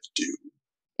drive do?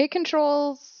 It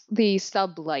controls the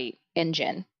sublight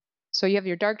engine. So you have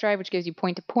your dark drive, which gives you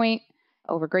point-to-point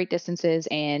over great distances,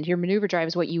 and your maneuver drive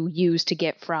is what you use to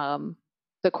get from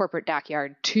the corporate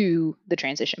dockyard to the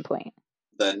transition point.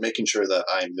 Then making sure that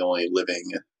I'm the only living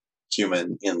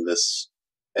human in this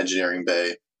engineering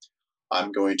bay,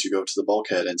 I'm going to go to the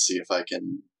bulkhead and see if I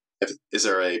can... Is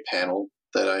there a panel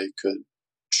that I could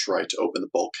try to open the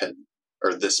bulkhead,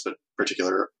 or this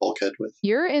particular bulkhead with?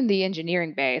 You're in the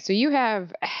engineering bay, so you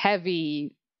have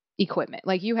heavy equipment.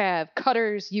 Like, you have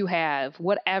cutters, you have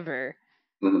whatever,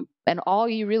 and all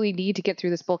you really need to get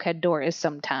through this bulkhead door is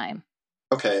some time.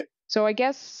 Okay. So I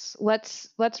guess let's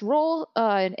roll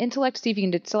an intellect, see if you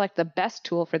can select the best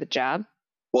tool for the job.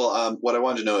 Well, what I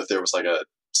wanted to know if there was like a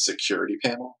security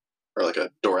panel or like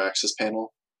a door access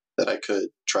panel that I could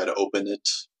try to open it.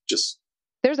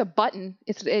 There's a button.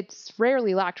 It's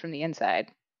rarely locked from the inside.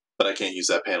 But I can't use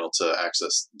that panel to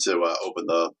open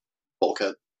the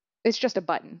bulkhead. It's just a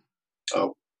button.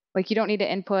 Oh. Like, you don't need to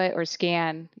input or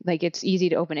scan. Like, it's easy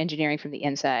to open engineering from the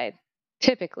inside,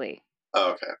 typically.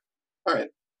 Oh, okay. All right.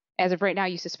 As of right now,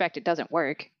 you suspect it doesn't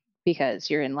work because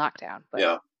you're in lockdown. But...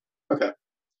 Yeah. Okay.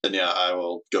 Then yeah, I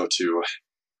will go to,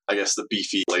 I guess, the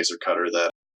beefy laser cutter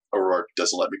that O'Rourke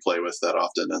doesn't let me play with that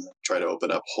often, and try to open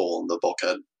up a hole in the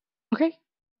bulkhead. Okay.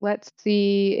 Let's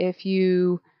see if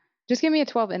you... Just give me a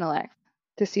 12 intellect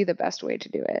to see the best way to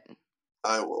do it.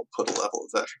 I will put a level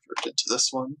of effort into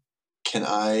this one. Can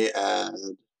I add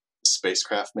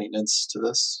spacecraft maintenance to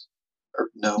this? Or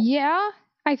no? Yeah,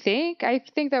 I think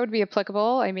that would be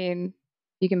applicable. I mean,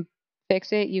 you can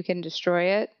fix it, you can destroy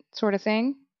it, sort of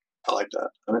thing. I like that.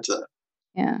 I'm into that.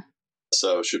 Yeah.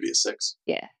 So it should be a 6.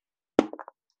 Yeah.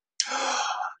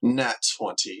 Nat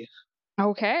 20.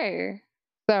 Okay.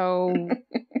 So,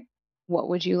 what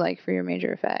would you like for your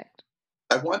major effect?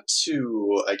 I want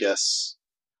to, I guess,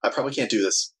 I probably can't do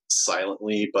this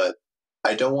silently, but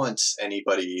I don't want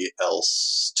anybody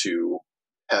else to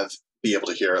be able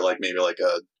to hear it. Like maybe like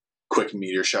a quick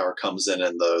meteor shower comes in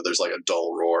and there's like a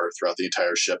dull roar throughout the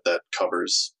entire ship that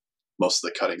covers most of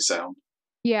the cutting sound.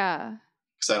 Yeah.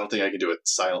 Because I don't think I can do it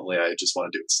silently. I just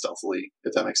want to do it stealthily,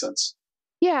 if that makes sense.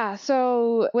 Yeah,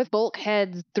 so with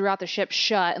bulkheads throughout the ship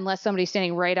shut, unless somebody's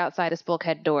standing right outside this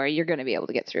bulkhead door, you're going to be able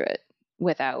to get through it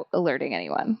without alerting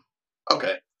anyone.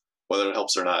 Okay. Whether it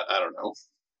helps or not, I don't know.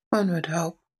 One would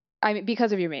hope. I mean,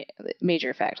 because of your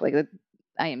major effect, like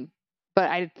but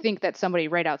I think that somebody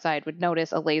right outside would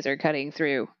notice a laser cutting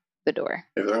through the door.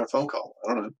 Maybe they're on a phone call.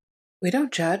 I don't know. We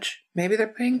don't judge. Maybe they're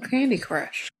playing Candy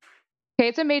Crush. Okay,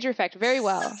 it's a major effect. Very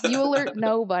well. You alert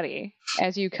nobody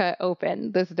as you cut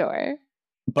open this door.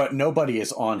 But nobody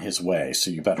is on his way,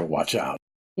 so you better watch out.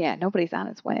 Yeah, nobody's on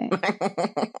its way.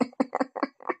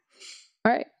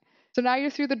 All right. So now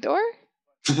you're through the door?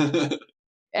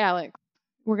 Alex,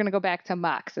 we're going to go back to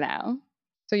Mox now.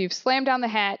 So you've slammed down the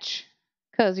hatch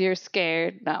because you're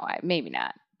scared. No, maybe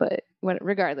not, but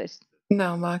regardless.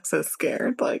 No, Mox is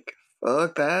scared. Like,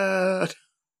 fuck that.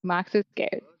 Mox is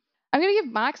scared. I'm going to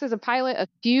give Mox as a pilot a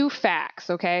few facts,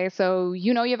 okay? So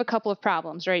you know you have a couple of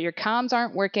problems, right? Your comms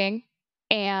aren't working,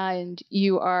 and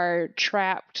you are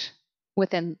trapped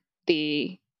within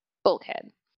the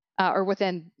bulkhead, or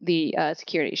within the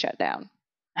security shutdown.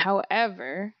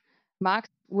 However, Mox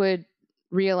would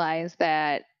realize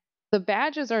that the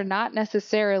badges are not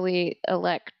necessarily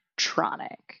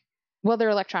electronic. Well, they're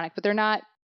electronic, but they're not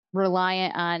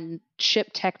reliant on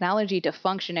ship technology to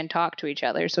function and talk to each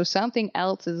other. So something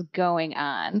else is going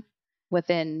on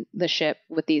within the ship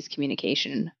with these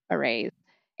communication arrays.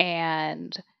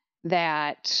 And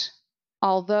that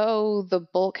although the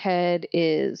bulkhead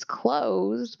is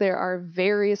closed, there are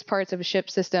various parts of a ship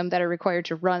system that are required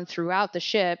to run throughout the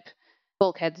ship,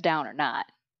 bulkheads down or not.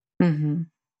 Mm-hmm.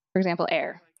 For example,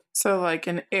 air. So like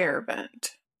an air vent.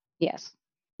 Yes.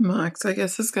 Mox, I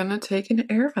guess, is going to take an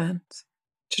air vent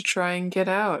to try and get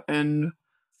out and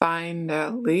find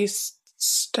at least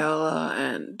Stella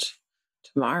and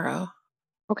Tamara.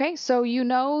 Okay, so you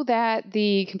know that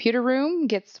the computer room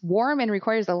gets warm and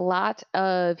requires a lot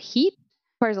of heat,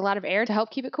 requires a lot of air to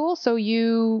help keep it cool. So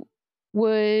you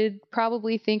would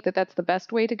probably think that that's the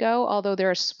best way to go, although there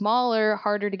are smaller,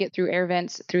 harder to get through air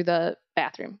vents through the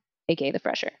bathroom, aka the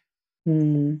fresher.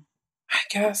 I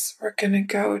guess we're going to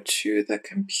go to the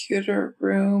computer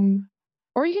room.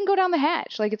 Or you can go down the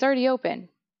hatch, like it's already open.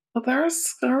 Well, there are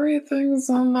scary things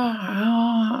on the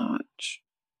hatch.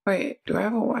 Wait, do I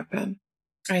have a weapon?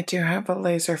 I do have a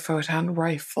laser photon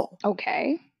rifle.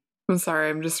 Okay. I'm sorry,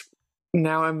 I'm just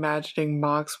now imagining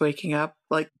Mox waking up,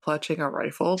 like, clutching a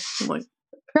rifle. I'm like,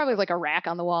 Probably like a rack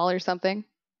on the wall or something.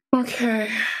 okay.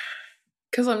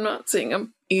 Because I'm not seeing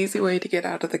an easy way to get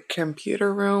out of the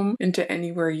computer room into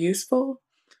anywhere useful.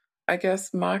 I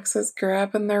guess Mox is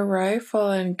grabbing their rifle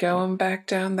and going back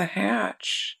down the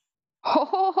hatch.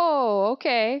 Oh,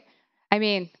 okay. I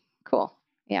mean, cool.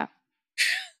 Yeah.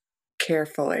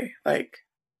 Carefully. Like,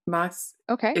 Mox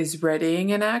Okay. is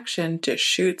readying an action to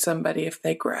shoot somebody if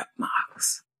they grab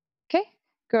Mox. Okay.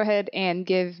 Go ahead and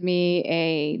give me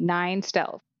a 9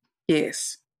 stealth.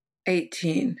 Yes.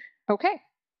 18. Okay.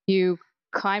 You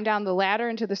climb down the ladder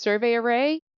into the survey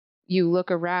array. You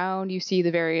look around, you see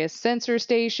the various sensor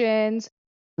stations,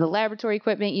 the laboratory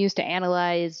equipment used to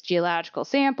analyze geological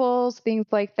samples, things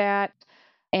like that.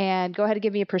 And go ahead and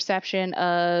give me a perception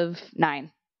of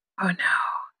 9. Oh no,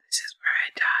 this is where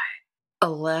I die.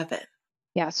 11.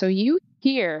 Yeah, so you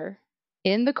hear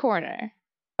in the corner,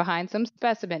 behind some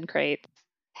specimen crates,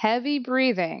 heavy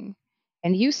breathing,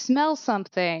 and you smell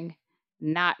something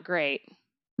not great.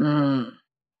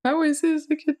 How is this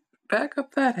to get back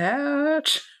up that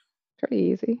hatch? Pretty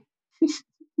easy.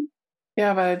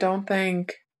 Yeah, but I don't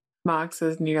think Mox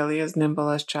is nearly as nimble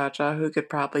as Cha-Cha, who could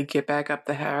probably get back up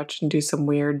the hatch and do some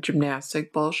weird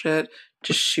gymnastic bullshit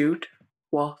to shoot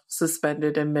while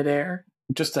suspended in midair.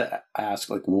 Just to ask,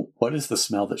 like, what is the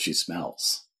smell that she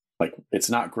smells? Like, it's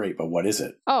not great, but what is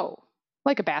it? Oh,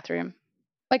 like a bathroom.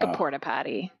 Like a porta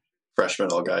potty. Freshman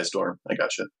all guys dorm. I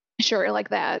gotcha. Sure, like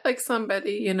that. Like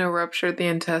somebody, ruptured the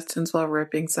intestines while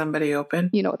ripping somebody open.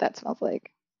 You know what that smells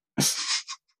like.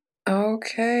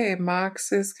 Okay,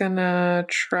 Mox is gonna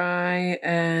try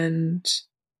and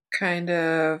kind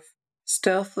of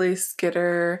stealthily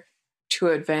skitter to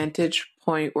a vantage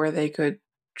point where they could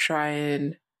try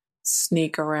and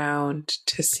sneak around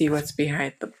to see what's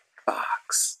behind the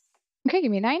box. Okay,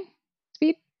 give me a 9.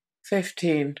 Speed.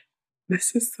 15.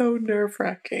 This is so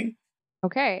nerve-wracking.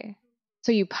 Okay.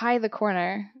 So you pie the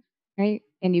corner, right?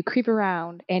 And you creep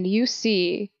around and you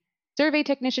see survey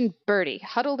technician Birdie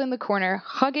huddled in the corner,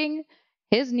 hugging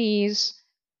his knees,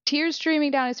 tears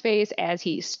streaming down his face as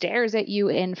he stares at you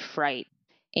in fright.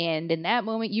 And in that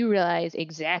moment, you realize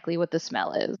exactly what the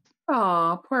smell is.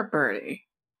 Aw, poor Birdie.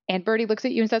 And Birdie looks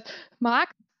at you and says,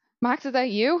 Mox, is that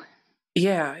you?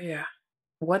 Yeah.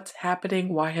 What's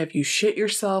happening? Why have you shit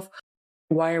yourself?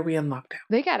 Why are we in lockdown?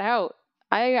 They got out.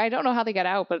 I don't know how they got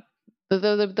out, but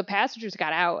the passengers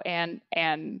got out and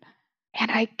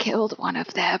I killed one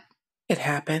of them. It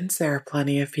happens. There are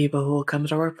plenty of people who will come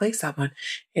to replace someone.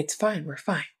 It's fine. We're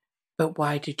fine. But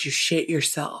why did you shit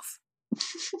yourself?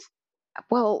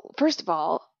 Well, first of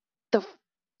all, the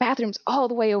bathroom's all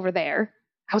the way over there.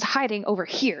 I was hiding over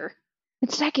here. And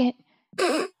second,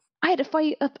 I had to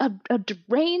fight a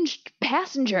deranged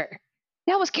passenger.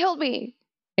 He almost killed me.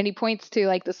 And he points to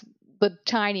like the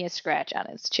tiniest scratch on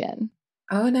his chin.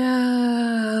 Oh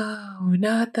no,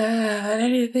 not that.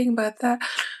 Anything but that.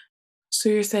 So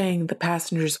you're saying the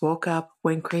passengers woke up,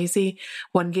 went crazy,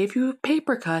 one gave you a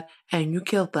paper cut, and you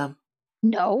killed them?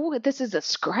 No, this is a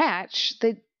scratch.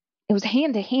 It was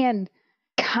hand-to-hand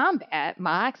combat,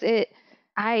 Mox.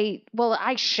 I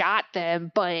shot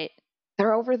them, but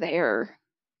they're over there.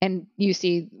 And you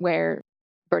see where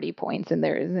Birdie points, and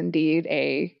there is indeed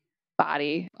a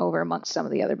body over amongst some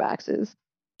of the other boxes.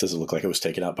 Does it look like it was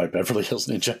taken out by Beverly Hills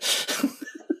Ninja?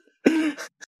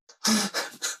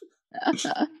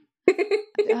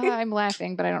 I'm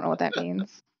laughing, but I don't know what that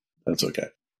means. That's okay.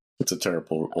 It's a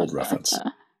terrible old reference.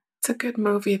 It's a good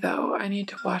movie, though. I need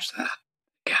to watch that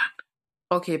again.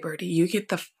 Okay, Birdie, you get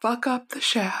the fuck up the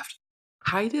shaft,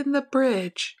 hide in the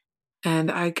bridge, and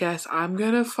I guess I'm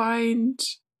gonna find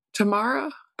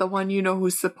Tamara, the one you know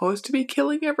who's supposed to be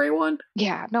killing everyone?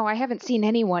 Yeah, no, I haven't seen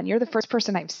anyone. You're the first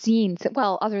person I've seen.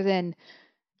 Well, other than,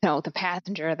 the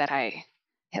passenger that I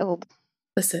killed.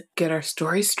 Listen, get our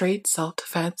story straight.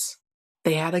 Self-defense.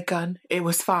 They had a gun. It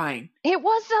was fine. It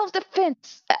was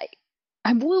self-defense.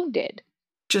 I'm wounded.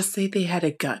 Just say they had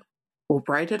a gun. We'll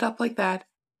write it up like that.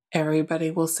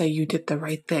 Everybody will say you did the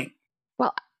right thing.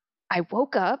 Well, I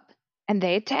woke up and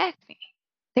they attacked me.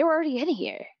 They were already in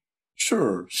here.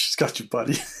 Sure, she's got you,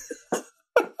 buddy.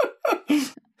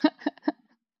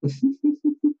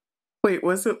 Wait,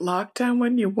 was it lockdown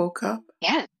when you woke up?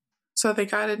 Yeah. So they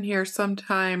got in here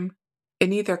sometime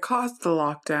and either caused the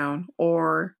lockdown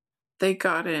or they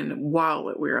got in while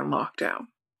we were in lockdown.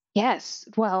 Yes.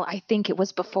 Well, I think it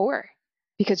was before.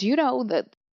 Because that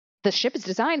the ship is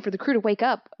designed for the crew to wake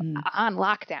up on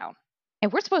lockdown.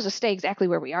 And we're supposed to stay exactly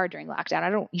where we are during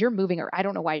lockdown. You're moving, or I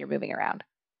don't know why you're moving around.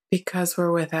 Because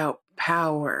we're without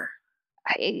power.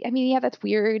 I mean, yeah, that's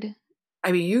weird.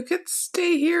 I mean, you could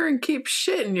stay here and keep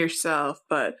shitting yourself,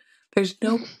 but there's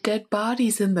no dead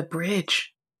bodies in the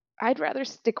bridge. I'd rather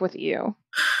stick with you.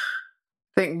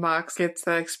 I think Mox gets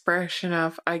that expression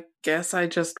of, I guess I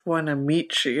just want a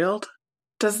meat shield.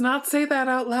 Does not say that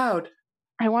out loud.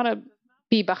 I want to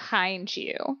be behind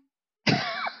you.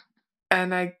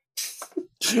 And I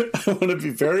want to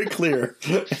be very clear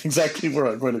exactly where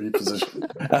I'm going to be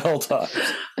positioned at all times.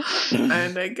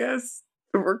 And I guess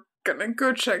we're gonna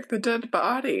go check the dead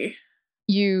body.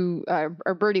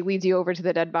 Or Birdie leads you over to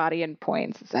the dead body and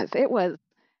points and says, it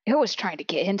was trying to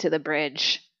get into the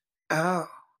bridge. Oh.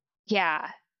 Yeah.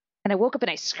 And I woke up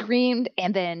and I screamed,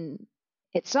 and then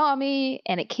it saw me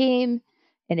and it came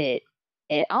and it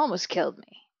almost killed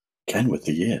me. Again with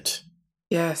the it.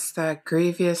 Yes, that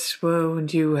grievous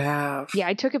wound you have. Yeah,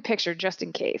 I took a picture just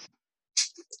in case.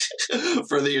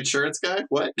 For the insurance guy?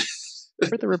 What?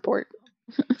 For the report.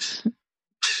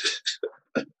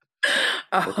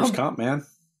 Workers' comp, man.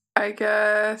 I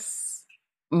guess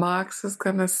Mox is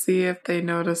gonna see if they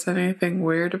notice anything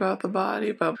weird about the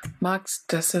body, but Mox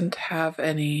doesn't have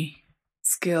any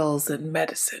skills in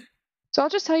medicine. So I'll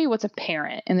just tell you what's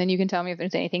apparent, and then you can tell me if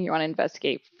there's anything you want to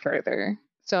investigate further.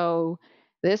 So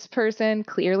this person,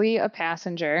 clearly a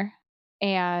passenger,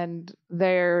 and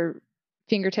their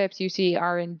fingertips you see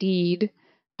are indeed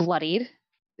bloodied.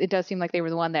 It does seem like they were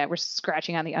the one that were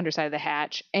scratching on the underside of the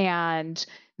hatch. And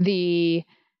the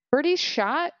Birdie's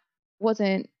shot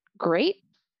wasn't great.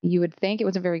 You would think it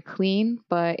wasn't very clean,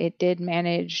 but it did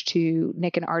manage to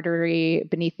nick an artery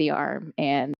beneath the arm,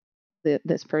 and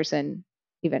this person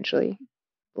eventually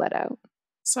bled out.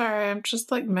 Sorry, I'm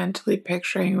just like mentally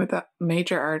picturing with the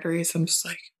major arteries. I'm just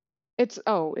like, It's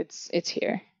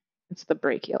here. It's the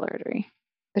brachial artery.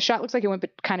 The shot looks like it went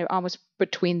kind of almost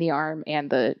between the arm and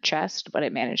the chest, but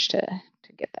it managed to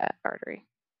get that artery.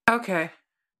 okay.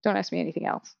 Don't ask me anything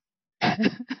else.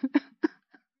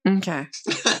 Okay.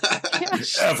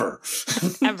 Ever.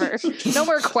 Ever. No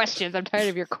more questions. I'm tired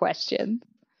of your questions.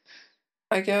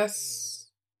 I guess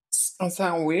it'll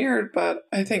sound weird, but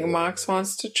I think Mox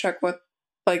wants to check what,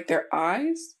 like, their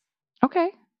eyes. Okay.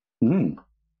 Mm.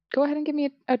 Go ahead and give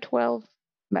me a 12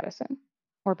 medicine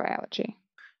or biology.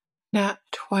 Nat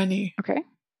 20. Okay.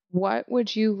 What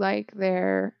would you like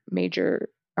their major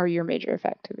or your major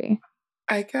effect to be?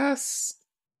 I guess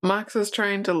Mox is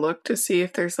trying to look to see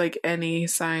if there's like any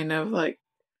sign of like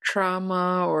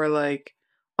trauma or like,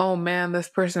 oh man, this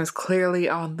person is clearly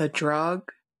on the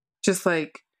drug. Just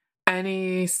like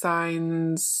any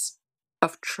signs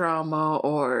of trauma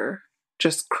or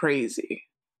just crazy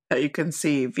that you can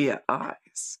see via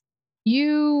eyes.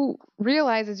 You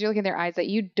realize as you're looking at their eyes that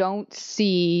you don't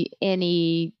see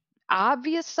any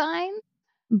obvious signs,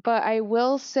 but I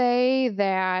will say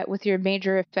that with your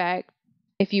major effect,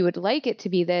 if you would like it to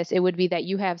be this, it would be that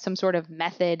you have some sort of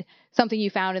method, something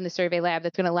you found in the survey lab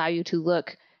that's going to allow you to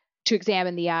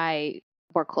examine the eye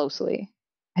more closely.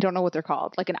 I don't know what they're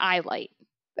called, like an eye light.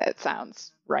 That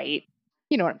sounds right.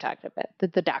 You know what I'm talking about,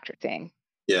 the doctor thing.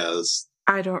 Yes.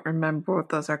 I don't remember what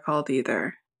those are called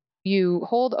either. You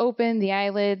hold open the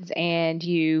eyelids and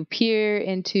you peer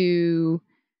into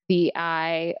the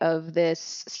eye of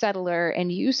this settler,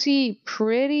 and you see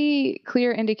pretty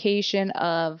clear indication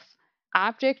of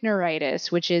optic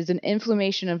neuritis, which is an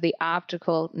inflammation of the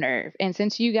optical nerve. And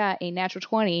since you got a natural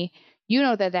 20, you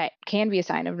know that can be a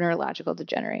sign of neurological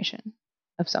degeneration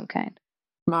of some kind.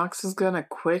 Mox is gonna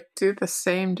quick do the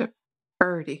same to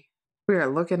Birdie. We are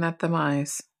looking at them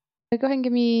eyes. Go ahead and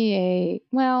give me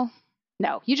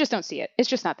no, you just don't see it. It's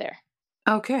just not there.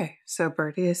 Okay, so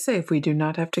Birdie is safe. We do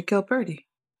not have to kill Birdie.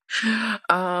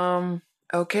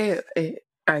 Okay,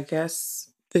 I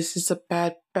guess this is a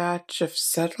bad batch of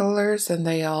settlers and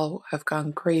they all have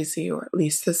gone crazy, or at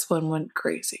least this one went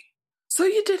crazy. So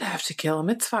you did have to kill him.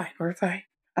 It's fine. We're fine.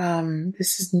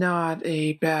 This is not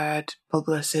a bad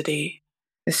publicity.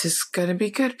 This is gonna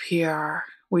be good PR.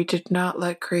 We did not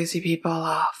let crazy people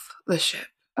off the ship.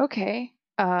 Okay.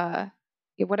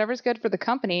 Whatever's good for the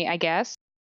company, I guess.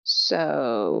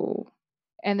 So,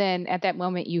 and then at that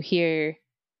moment you hear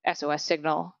SOS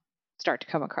signal start to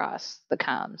come across the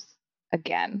comms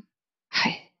again.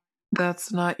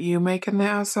 That's not you making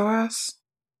the SOS?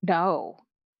 No,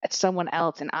 it's someone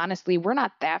else. And honestly, we're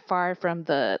not that far from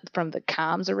the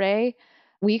comms array.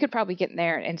 We could probably get in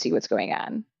there and see what's going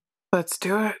on. Let's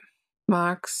do it.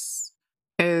 Mox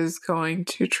is going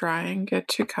to try and get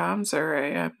to comms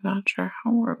array. I'm not sure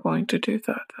how we're going to do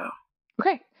that, though.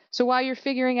 Okay. So while you're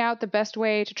figuring out the best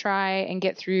way to try and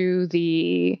get through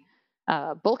the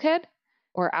bulkhead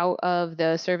or out of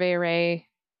the survey array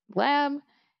lab,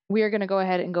 we are going to go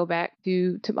ahead and go back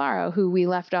to Tamara, who we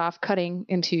left off cutting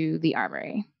into the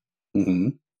armory. Mm-hmm.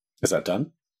 Is that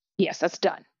done? Yes, that's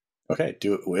done. Okay.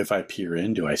 If I peer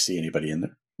in, do I see anybody in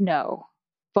there? No.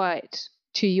 But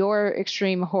to your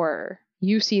extreme horror,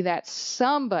 you see that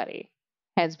somebody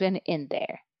has been in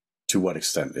there. To what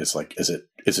extent? Is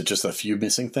it just a few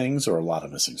missing things or a lot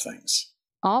of missing things?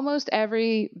 Almost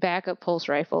every backup pulse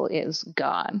rifle is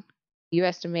gone. You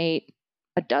estimate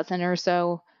a dozen or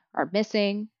so are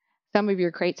missing. Some of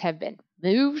your crates have been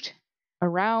moved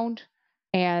around,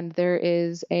 and there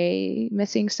is a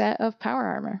missing set of power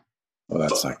armor. Oh,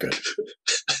 that's not good.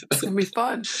 It's going to be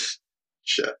fun.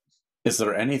 Shit. Is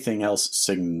there anything else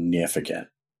significant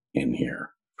in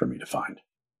here for me to find?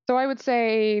 So I would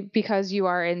say, because you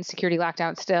are in security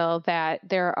lockdown still, that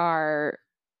there are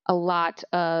a lot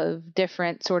of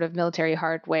different sort of military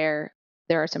hardware.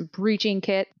 There are some breaching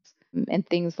kits and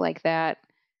things like that.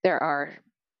 There are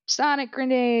sonic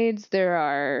grenades. There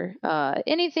are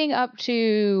anything up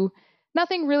to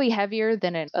nothing really heavier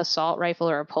than an assault rifle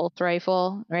or a pulse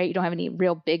rifle, right? You don't have any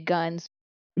real big guns.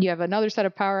 You have another set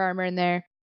of power armor in there,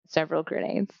 several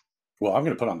grenades. Well, I'm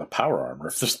going to put on the power armor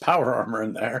if there's power armor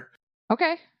in there.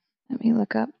 Okay. Let me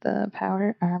look up the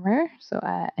power armor so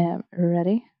I am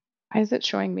ready. Why is it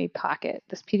showing me pocket?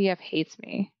 This PDF hates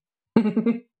me.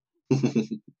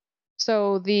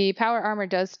 So the power armor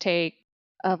does take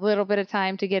a little bit of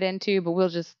time to get into, but we'll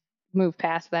just move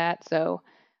past that. So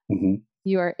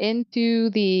you are into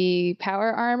the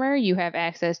power armor. You have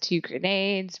access to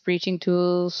grenades, breaching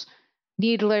tools,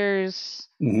 needlers,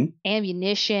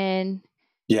 ammunition.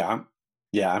 Yeah,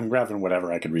 I'm grabbing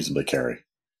whatever I could reasonably carry.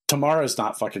 Tamara's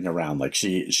not fucking around. Like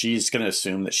she's going to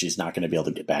assume that she's not going to be able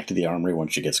to get back to the armory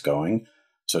once she gets going.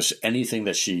 So anything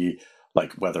that she,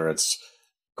 like, whether it's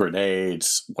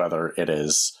grenades, whether it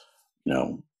is,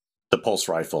 the pulse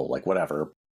rifle, like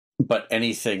whatever, But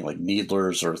anything like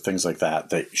needlers or things like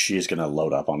that she is going to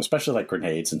load up on, especially like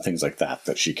grenades and things like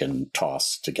that she can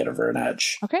toss to get over an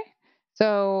edge. Okay.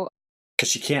 So. Because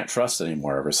she can't trust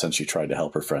anymore ever since she tried to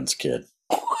help her friend's kid.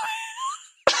 God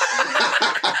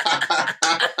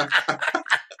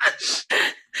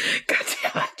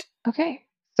damn it. Okay.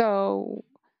 So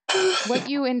what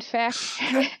you in fact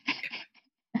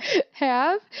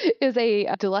have is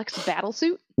a deluxe battle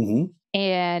suit. Mm-hmm.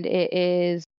 And it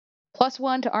is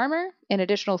 +1 to armor, an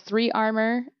additional 3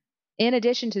 armor, in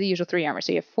addition to the usual 3 armor.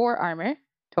 So you have 4 armor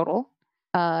total.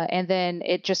 And then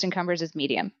it just encumbers as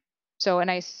medium. So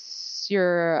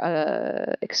you're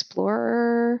a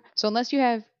explorer. So unless you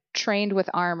have trained with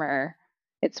armor,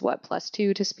 it's what,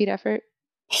 +2 to speed effort?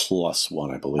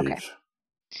 +1, I believe. Okay.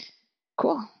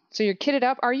 Cool. So you're kitted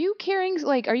up. Are you carrying bags?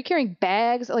 Like, are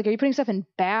you putting stuff in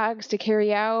bags to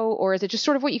carry out? Or is it just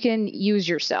sort of what you can use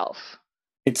yourself?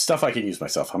 It's stuff I can use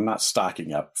myself. I'm not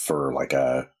stocking up for like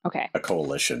a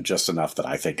coalition, just enough that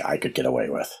I think I could get away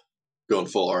with. Going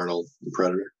full Arnold, the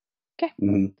Predator. Okay.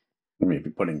 Mm-hmm.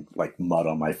 Maybe putting like mud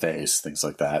on my face, things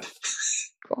like that.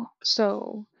 Cool.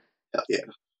 So. Hell yeah.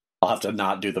 I'll have to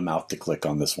not do the mouth to click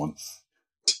on this one.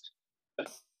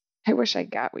 I wish I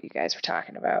got what you guys were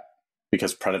talking about.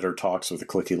 Because Predator talks with a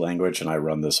clicky language, and I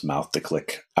run this mouth to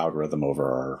click algorithm over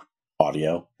our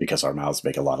audio because our mouths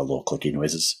make a lot of little clicky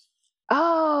noises.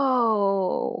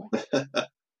 Oh.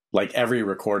 Like every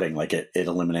recording, like it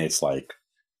eliminates, like,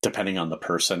 depending on the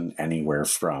person, anywhere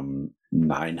from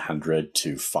 900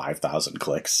 to 5,000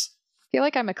 clicks. I feel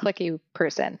like I'm a clicky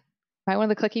person. Am I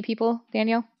one of the clicky people,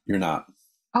 Daniel? You're not.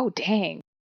 Oh, dang.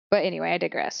 But anyway, I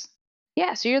digress.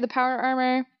 Yeah, so you're the power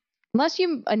armor. Unless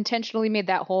you intentionally made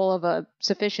that hole of a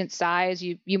sufficient size,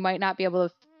 you might not be able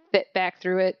to fit back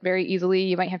through it very easily.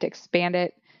 You might have to expand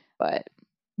it, but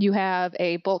you have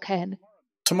a bulkhead.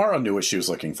 Tamara knew what she was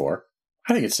looking for.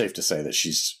 I think it's safe to say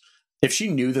that if she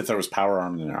knew that there was power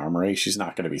armor in the armory, she's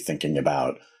not going to be thinking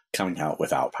about coming out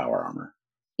without power armor.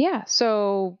 Yeah,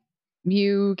 so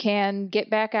you can get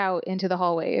back out into the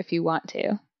hallway if you want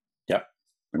to. Yep.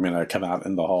 I'm going to come out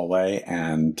in the hallway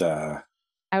and...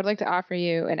 I would like to offer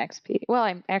you an XP. Well,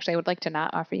 I would like to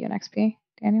not offer you an XP,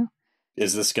 Daniel.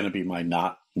 Is this going to be my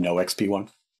no XP one?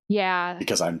 Yeah.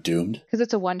 Because I'm doomed? Because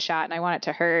it's a one shot and I want it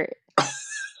to hurt.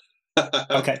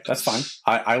 Okay, that's fine.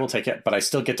 I will take it, but I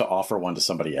still get to offer one to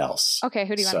somebody else. Okay,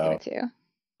 who do you want to give it to?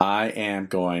 I am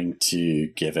going to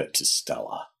give it to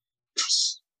Stella.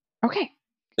 Okay.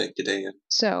 Thank you, Dan.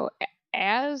 So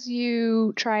as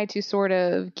you try to sort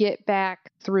of get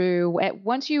back through,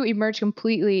 once you emerge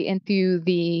completely into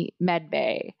the med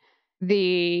bay,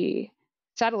 the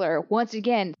settler once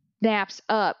again snaps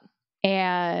up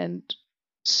and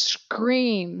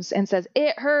screams and says,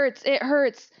 "It hurts! It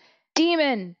hurts!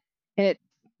 Demon!" And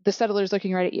the settler's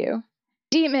looking right at you.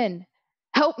 "Demon,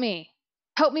 help me!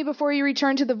 Help me before you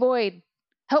return to the void!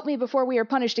 Help me before we are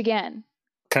punished again!"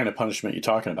 What kind of punishment are you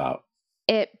talking about?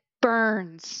 It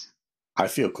burns. I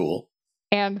feel cool.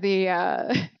 And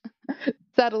the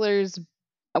settlers,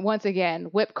 once again,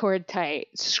 whipcord tight,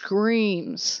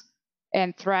 screams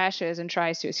and thrashes and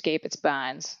tries to escape its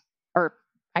bonds. Or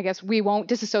I guess we won't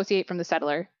disassociate from the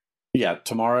settler. Yeah,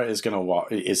 Tamara is going to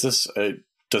walk. Is this...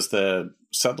 does the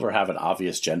settler have an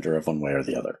obvious gender of one way or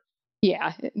the other?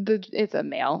 Yeah, it's a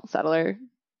male settler.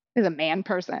 It's a man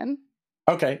person.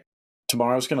 Okay.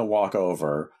 Tamara's going to walk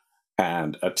over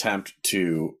and attempt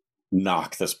to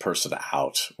knock this person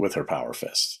out with her power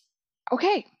fist.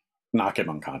 Okay. Knock him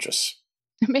unconscious.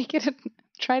 Make it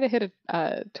try to hit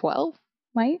a 12,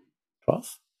 might?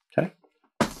 12? Okay.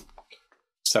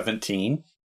 17.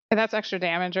 And that's extra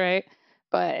damage, right?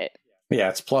 But yeah,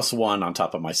 it's +1 on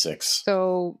top of my 6.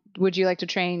 So would you like to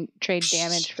trade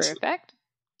damage for effect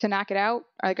to knock it out?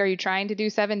 Like, are you trying to do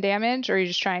 7 damage or are you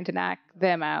just trying to knock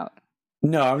them out?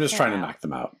 No, I'm just trying to knock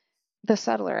them out. The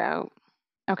settler out.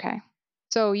 Okay.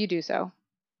 So you do so.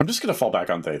 I'm just going to fall back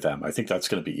on they, them. I think that's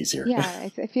going to be easier. Yeah,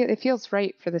 it feels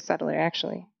right for the settler,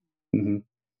 actually. Mm-hmm.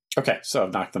 Okay, so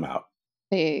I've knocked them out.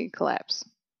 They collapse.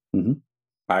 Mm-hmm.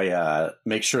 I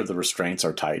make sure the restraints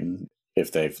are tightened.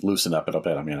 If they've loosened up a little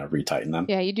bit, I'm going to retighten them.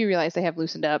 Yeah, you do realize they have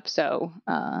loosened up, so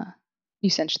you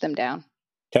cinch them down.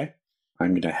 Okay.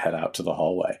 I'm going to head out to the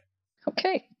hallway.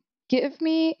 Okay. Give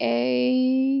me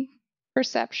a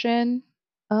perception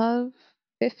of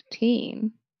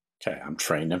 15. Okay, I'm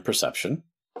trained in perception.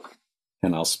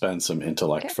 And I'll spend some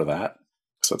intellect for that.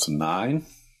 So it's a 9.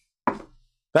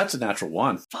 That's a natural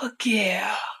 1. Fuck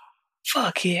yeah.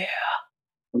 Fuck yeah.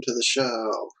 Come to the show.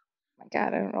 Oh my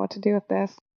God, I don't know what to do with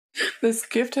this. This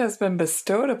gift has been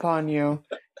bestowed upon you.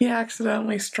 He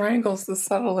accidentally strangles the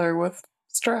settler with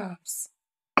straps.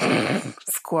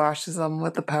 Squashes them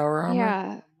with the power armor.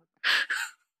 Yeah.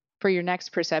 For your next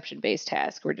perception-based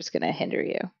task, we're just going to hinder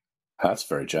you. That's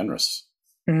very generous.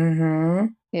 Mm-hmm.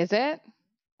 Is it?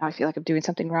 Now I feel like I'm doing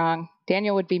something wrong.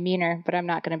 Daniel would be meaner, but I'm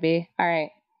not going to be. All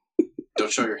right.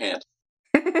 Don't show your hand.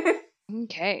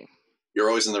 Okay. You're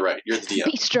always in the right. You're the DM.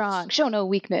 Be strong. Show no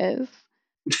weakness.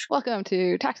 Welcome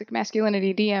to Toxic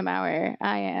Masculinity DM Hour.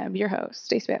 I am your host,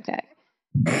 Stace Babcock.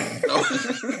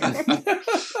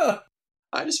 Oh.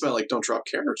 I just meant, like, don't drop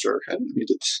character. I didn't mean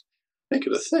to make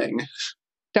it a thing.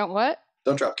 Don't what?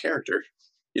 Don't drop character.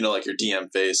 You know, like your DM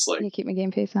face, like... You keep my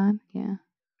game face on? Yeah.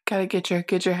 Gotta get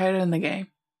your head in the game.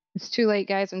 It's too late,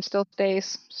 guys. I'm still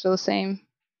Stace. Still the same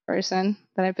person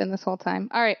that I've been this whole time.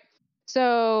 All right.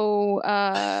 So,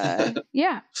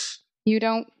 yeah. You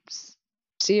don't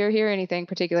see or hear anything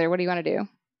particular. What do you want to do?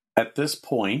 At this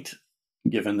point,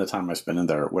 given the time I spent in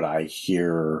there, would I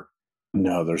hear...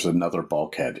 No, there's another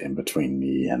bulkhead in between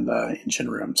me and the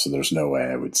engine room, so there's no way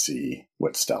I would see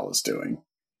what Stella's doing.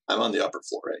 I'm on the upper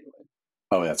floor anyway.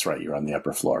 Oh, that's right. You're on the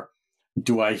upper floor.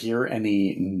 Do I hear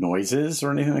any noises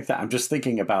or anything like that? I'm just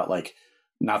thinking about, like,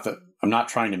 not that I'm not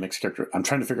trying to mix character. I'm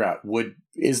trying to figure out,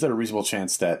 is there a reasonable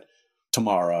chance that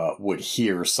Tamara would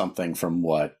hear something from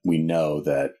what we know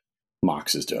that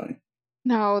Mox is doing?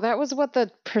 No, that was what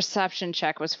the perception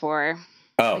check was for.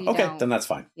 Oh, So okay. don't. Then that's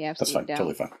fine. Yeah, That's so fine. you don't.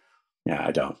 Totally fine. Yeah,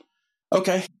 I don't.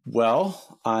 Okay.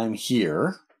 Well, I'm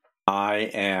here. I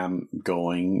am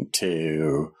going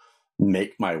to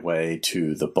make my way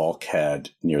to the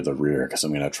bulkhead near the rear because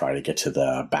I'm going to try to get to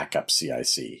the backup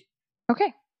CIC.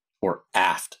 Okay. Or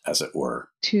aft, as it were.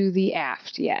 To the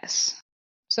aft, yes.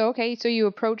 So you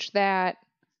approach that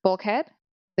bulkhead.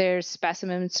 There's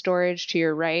specimen storage to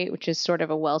your right, which is sort of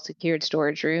a well-secured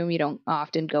storage room. You don't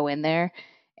often go in there.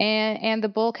 And the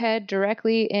bulkhead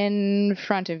directly in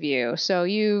front of you. So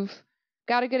you've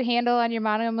got a good handle on your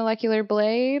monomolecular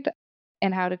blade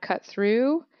and how to cut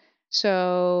through.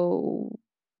 So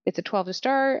it's a 12 to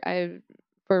start.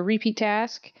 For a repeat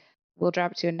task, we'll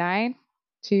drop it to a 9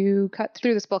 to cut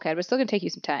through this bulkhead. But it's still going to take you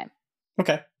some time.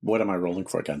 Okay. What am I rolling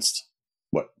for against?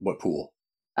 What pool?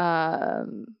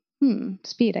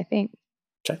 Speed, I think.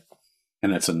 Okay.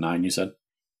 And it's a 9, you said?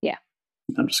 Yeah.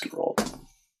 I'm just going to roll.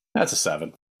 That's a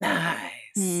 7.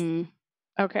 Nice.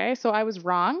 Okay, so I was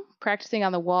wrong. Practicing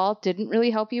on the wall didn't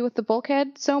really help you with the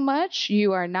bulkhead so much.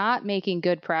 You are not making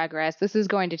good progress. This is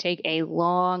going to take a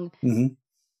long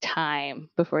time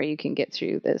before you can get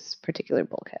through this particular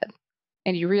bulkhead.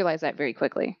 And you realize that very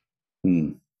quickly.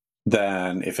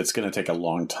 Then if it's going to take a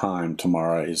long time,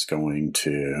 Tamara is going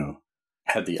to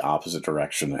head the opposite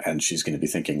direction, and she's going to be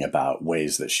thinking about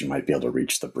ways that she might be able to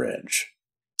reach the bridge.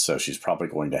 So she's probably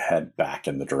going to head back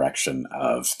in the direction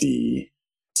of the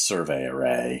survey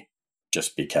array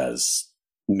just because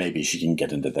maybe she can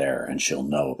get into there and she'll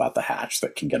know about the hatch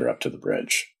that can get her up to the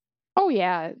bridge. Oh,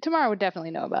 yeah. Tamara would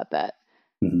definitely know about that.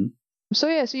 Mm-hmm. So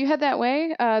you head that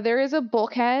way. There is a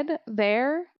bulkhead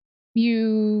there.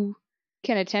 You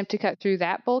can attempt to cut through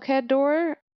that bulkhead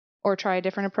door or try a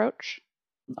different approach.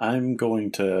 I'm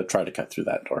going to try to cut through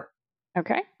that door.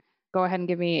 Okay. Go ahead and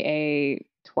give me a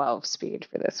 12 speed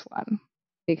for this one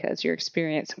because your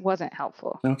experience wasn't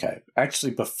helpful. Okay.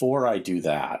 Actually, before I do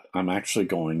that, I'm actually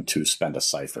going to spend a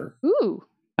cipher. Ooh.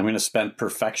 I'm going to spend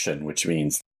perfection, which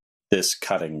means this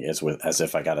cutting is as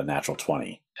if I got a natural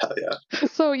 20. Hell yeah.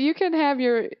 So you can have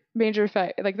your major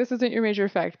effect. Like, this isn't your major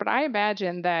effect, but I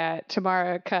imagine that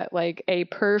Tamara cut like a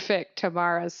perfect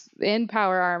Tamara's in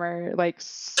power armor, like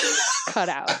cut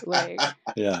out, like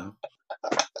Yeah.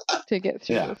 to get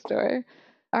through this door.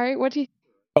 All right. What do you?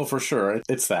 Oh, for sure.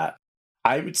 It's that.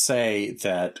 I would say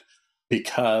that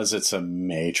because it's a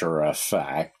major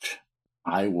effect,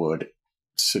 I would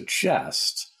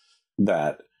suggest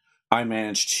that I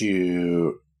manage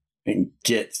to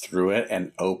get through it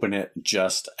and open it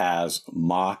just as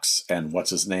Mox and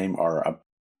what's-his-name are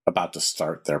about to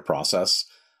start their process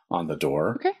on the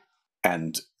door. Okay.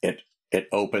 And it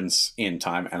opens in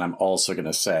time, and I'm also going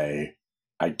to say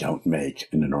I don't make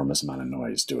an enormous amount of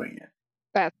noise doing it.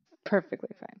 That's perfectly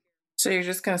fine. So you're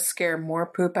just going to scare more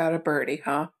poop out of Birdie,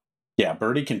 huh? Yeah,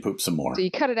 Birdie can poop some more. So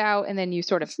you cut it out and then you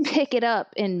sort of pick it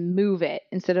up and move it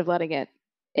instead of letting it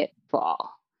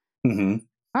fall. Mm-hmm.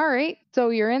 All right. So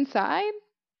you're inside.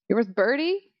 You're with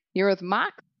Birdie. You're with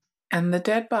Mox. And the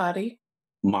dead body.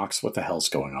 Mox, what the hell's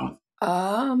going on?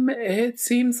 It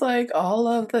seems like all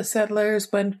of the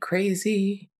settlers went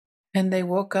crazy and they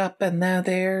woke up and now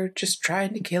they're just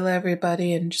trying to kill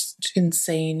everybody and just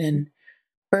insane, and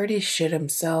Birdie shit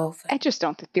himself. I just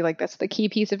don't feel like that's the key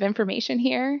piece of information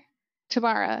here.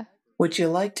 Tamara. Would you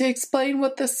like to explain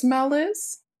what the smell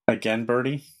is? Again,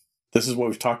 Birdie? This is what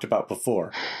we've talked about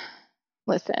before.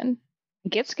 Listen, I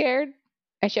get scared.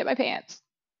 I shit my pants.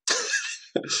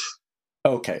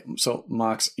 Okay, so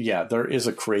Mox, yeah, there is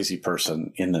a crazy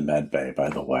person in the med bay, by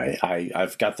the way.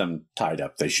 I've got them tied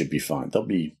up. They should be fine. They'll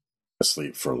be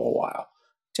asleep for a little while.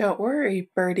 Don't worry,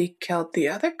 Birdie killed the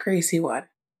other crazy one.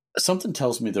 Something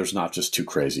tells me there's not just two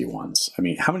crazy ones. I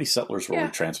mean, how many settlers were we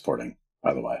transporting,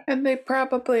 by the way? And they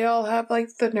probably all have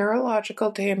like the neurological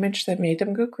damage that made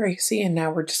them go crazy, and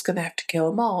now we're just gonna have to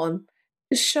kill them all and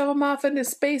just shove them off into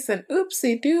space, and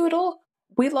oopsie doodle,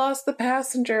 we lost the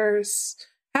passengers.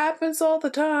 Happens all the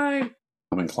time.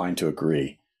 I'm inclined to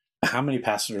agree. How many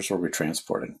passengers were we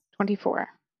transporting? 24.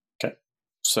 Okay.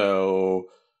 So,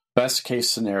 best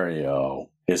case scenario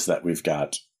is that we've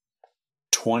got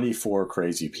 24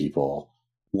 crazy people,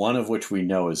 one of which we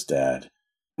know is dead,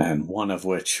 and one of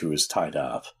which who is tied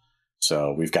up.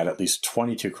 So, we've got at least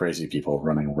 22 crazy people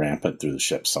running rampant through the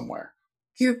ship somewhere.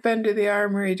 You've been to the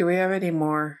armory. Do we have any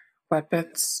more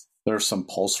weapons? There's some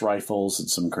pulse rifles and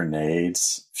some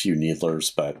grenades, a few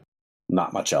needlers, but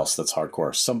not much else that's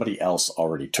hardcore. Somebody else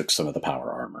already took some of the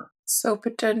power armor. So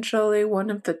potentially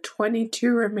one of the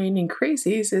 22 remaining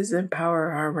crazies is in power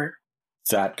armor.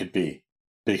 That could be,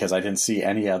 because I didn't see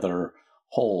any other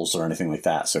holes or anything like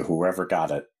that, so whoever got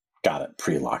it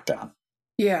pre-lockdown.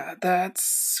 Yeah,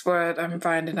 that's what I'm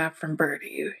finding out from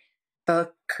Birdie.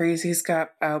 The crazies got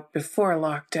out before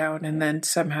lockdown and then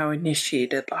somehow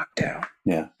initiated lockdown.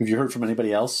 Yeah. Have you heard from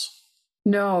anybody else?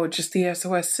 No, just the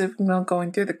SOS signal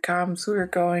going through the comms. We were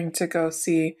going to go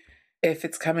see if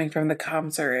it's coming from the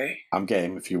comms array. I'm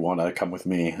game if you want to come with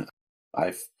me.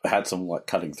 I've had some luck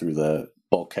cutting through the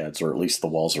bulkheads, or at least the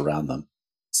walls around them.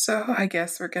 So I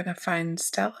guess we're going to find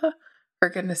Stella. We're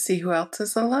going to see who else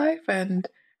is alive, and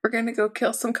we're going to go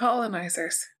kill some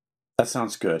colonizers. That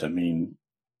sounds good. I mean...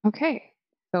 Okay.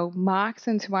 So Mox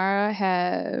and Tamara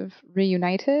have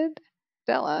reunited.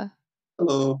 Stella.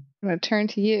 Hello. I'm going to turn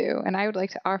to you, and I would like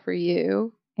to offer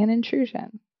you an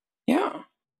intrusion. Yeah.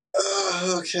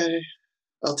 Okay.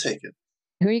 I'll take it.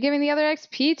 Who are you giving the other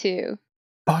XP to?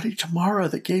 Body Tamara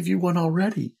that gave you one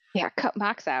already. Yeah, cut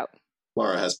Mox out.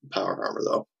 Mara has power armor,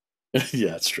 though.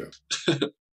 Yeah, that's true.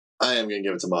 I am going to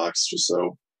give it to Mox, just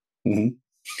so. Mm-hmm.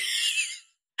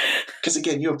 Because,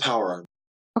 again, you have power armor.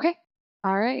 Okay.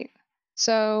 All right.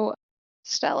 So,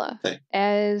 Stella, hey.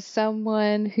 As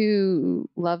someone who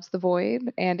loves the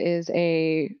Void and is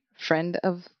a friend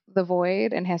of the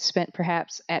Void and has spent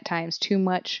perhaps at times too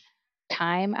much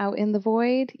time out in the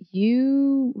Void,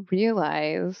 you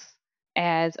realize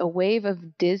as a wave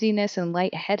of dizziness and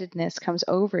lightheadedness comes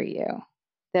over you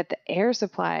that the air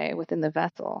supply within the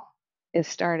vessel is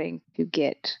starting to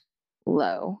get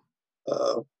low.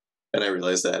 And I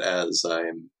realize that as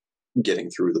I'm getting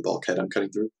through the bulkhead I'm cutting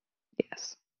through?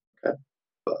 Yes. Okay.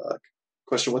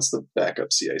 Question, what's the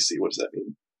backup CIC? What does that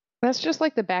mean? That's just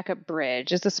like the backup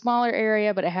bridge. It's a smaller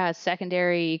area, but it has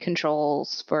secondary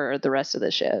controls for the rest of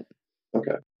the ship.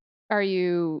 Okay. Are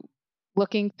you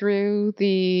looking through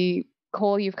the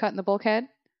hole you've cut in the bulkhead?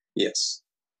 Yes.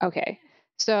 Okay.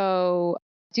 So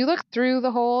as you look through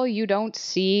the hole, you don't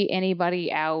see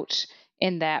anybody out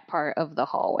in that part of the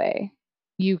hallway.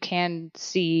 You can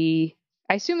see,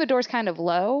 I assume the door's kind of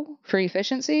low for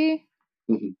efficiency?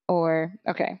 Mm-hmm. Or,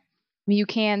 okay. You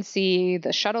can see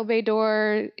the shuttle bay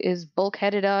door is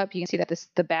bulkheaded up. You can see that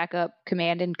the backup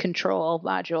command and control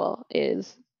module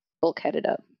is bulkheaded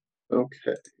up.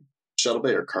 Okay. Shuttle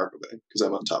bay or cargo bay? Because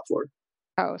I'm on top floor.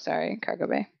 Oh, sorry. Cargo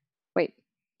bay. Wait.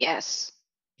 Yes.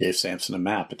 Gave Samson a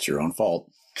map. It's your own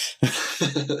fault.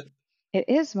 It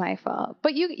is my fault.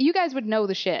 But you guys would know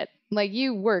the shit. Like,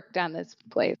 you worked on this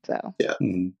place, so. Yeah.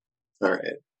 Mm-hmm. All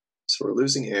right. So we're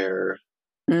losing air.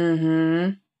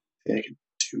 Mm-hmm. I can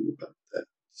do about that.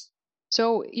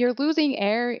 So you're losing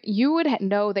air. You would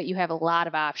know that you have a lot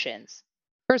of options.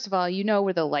 First of all, you know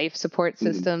where the life support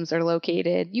systems are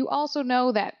located. You also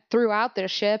know that throughout the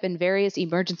ship in various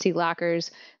emergency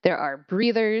lockers, there are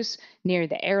breathers near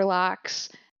the airlocks.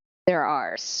 There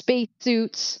are space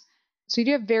suits. So you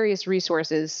do have various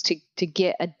resources to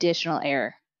get additional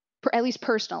air, at least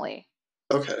personally.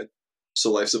 Okay.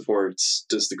 So life supports,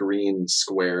 does the green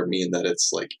square mean that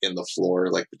it's like in the floor,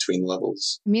 like between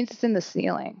levels? It means it's in the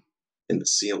ceiling. In the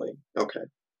ceiling. Okay.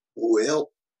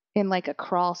 Well. In like a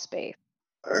crawl space.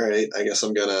 All right. I guess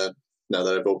I'm going to, now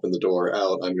that I've opened the door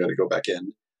out, I'm going to go back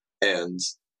in and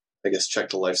I guess check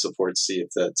the life support, see if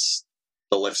that's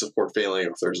the life support failing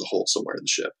or if there's a hole somewhere in the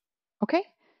ship. Okay.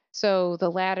 So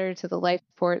the ladder to the life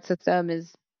support system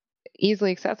is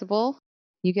easily accessible.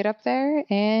 You get up there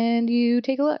and you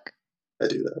take a look. I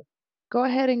do that. Go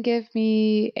ahead and give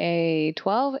me a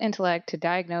 12 intellect to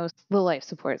diagnose the life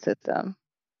support system.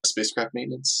 spacecraft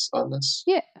maintenance on this?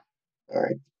 Yeah. All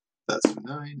right. That's a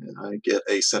 9, and I get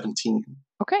a 17.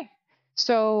 Okay.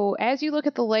 So as you look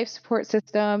at the life support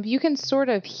system, you can sort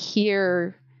of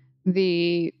hear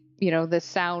the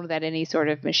sound that any sort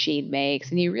of machine makes,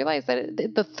 and you realize that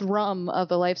the thrum of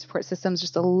the life support system is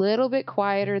just a little bit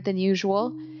quieter than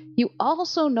usual. You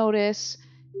also notice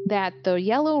that the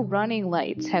yellow running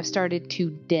lights have started to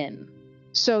dim.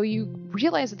 So you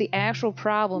realize that the actual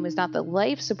problem is not the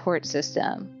life support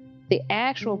system. The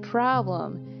actual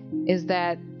problem is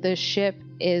that the ship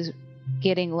is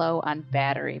getting low on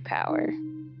battery power.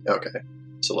 Okay.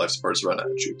 So life support's run out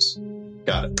of juice.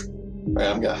 Got it. All right,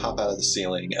 I'm going to hop out of the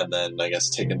ceiling and then I guess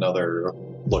take another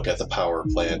look at the power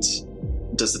plant.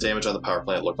 Does the damage on the power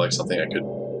plant look like something I could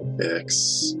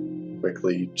fix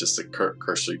quickly, just a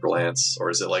cursory glance? Or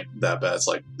is it like that bad? It's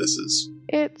like, this is...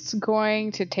 It's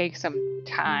going to take some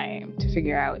time to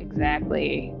figure out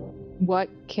exactly what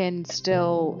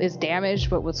is damaged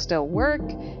but will still work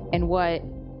and what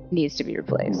needs to be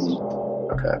replaced.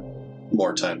 Okay.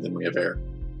 More time than we have air.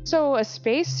 So a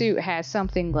spacesuit has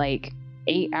something like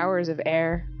 8 hours of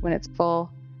air when it's full.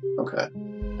 Okay.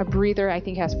 A breather, I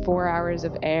think, has 4 hours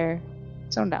of air.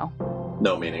 So no.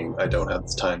 No, meaning I don't have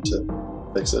the time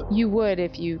to fix it. You would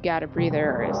if you got a breather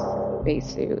or a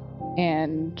spacesuit.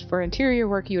 And for interior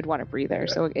work, you would want a breather.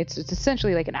 Okay. So it's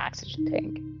essentially like an oxygen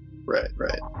tank. Right.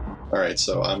 All right,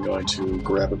 so I'm going to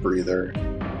grab a breather,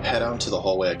 head out to the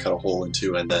hallway I cut a hole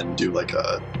into, and then do like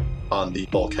on the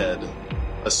bulkhead,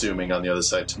 assuming on the other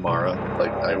side Tamara.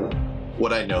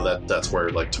 Would I know that that's where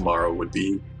like Tamara would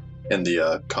be in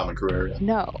the common crew area?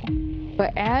 No,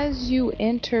 but as you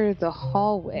enter the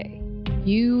hallway,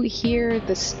 you hear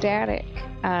the static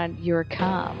on your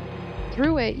comm.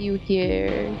 Through it, you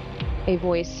hear a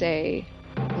voice say,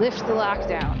 "Lift the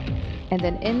lockdown." And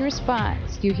then in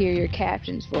response, you hear your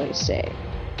captain's voice say,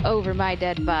 "Over my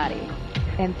dead body."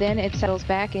 And then it settles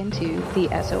back into the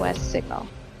SOS signal.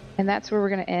 And that's where we're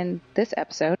going to end this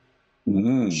episode.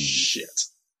 Shit.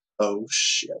 Oh,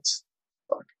 shit.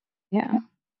 Fuck. Yeah.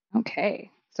 Okay.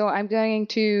 So I'm going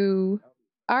to...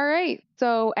 All right.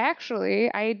 So actually,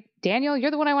 Daniel,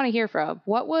 you're the one I want to hear from.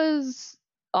 What was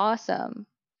awesome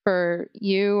for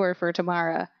you or for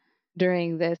Tamara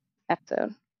during this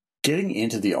episode? Getting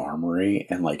into the armory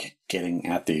and like getting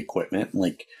at the equipment,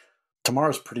 like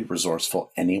Tamara's pretty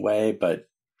resourceful anyway, but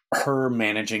her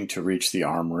managing to reach the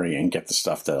armory and get the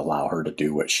stuff that allow her to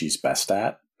do what she's best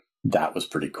at, that was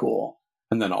pretty cool.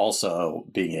 And then also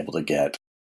being able to get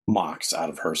Mox out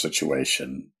of her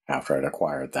situation after I'd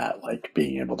acquired that, like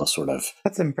being able to sort of...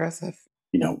 That's impressive.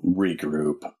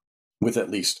 Regroup with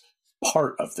at least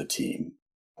part of the team.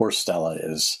 Poor Stella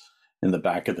is in the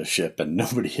back of the ship and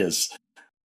nobody has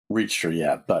reached her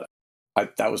yet, but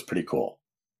that was pretty cool.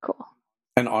 Cool.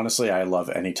 And honestly, I love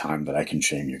any time that I can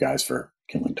shame you guys for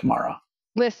killing Tamara.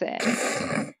 Listen.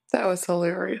 That was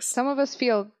hilarious. Some of us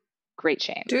feel great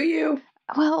shame. Do you?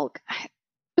 Well,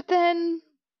 but then,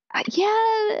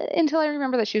 yeah, until I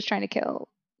remember that she was trying to kill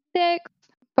Nix.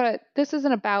 But this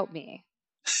isn't about me.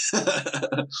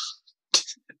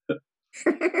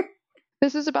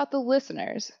 This is about the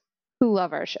listeners who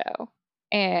love our show.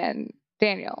 And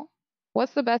Daniel,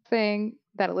 what's the best thing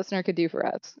that a listener could do for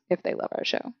us if they love our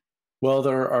show? Well,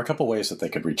 there are a couple ways that they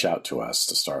could reach out to us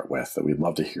to start with that we'd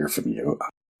love to hear from you.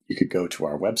 You could go to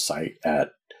our website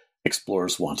at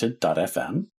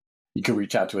explorerswanted.fm. You can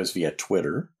reach out to us via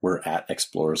Twitter. We're at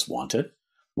explorerswanted.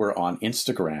 We're on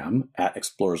Instagram at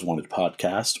Explorers Wanted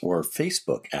Podcast or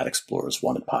Facebook at Explorers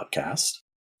Wanted Podcast.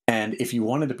 And if you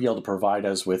wanted to be able to provide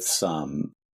us with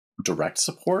some direct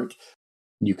support,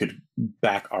 you could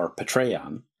back our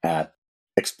Patreon at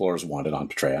Explorers Wanted on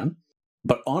Patreon.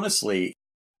 But honestly,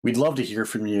 we'd love to hear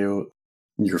from you.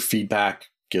 Your feedback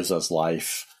gives us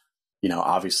life.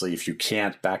 Obviously, if you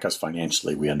can't back us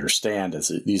financially, we understand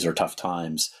as these are tough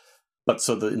times. But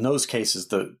in those cases,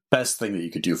 the best thing that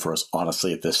you could do for us,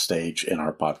 honestly, at this stage in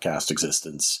our podcast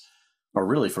existence, or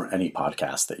really for any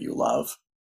podcast that you love,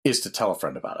 is to tell a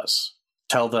friend about us.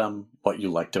 Tell them what you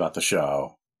liked about the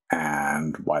show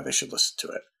and why they should listen to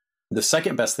it. The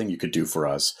second best thing you could do for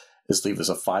us is leave us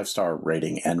a 5-star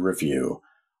rating and review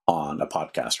on a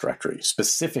podcast directory,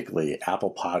 specifically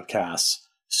Apple Podcasts,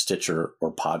 Stitcher,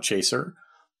 or Podchaser.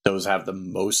 Those have the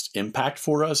most impact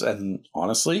for us, and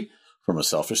honestly, from a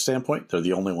selfish standpoint, they're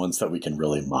the only ones that we can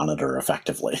really monitor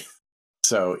effectively.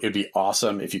 So it'd be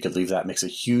awesome if you could leave that. It makes a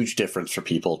huge difference for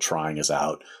people trying us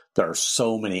out. There are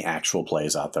so many actual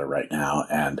plays out there right now,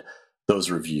 and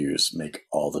those reviews make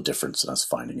all the difference in us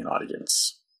finding an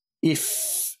audience.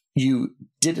 If you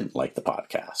didn't like the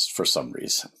podcast for some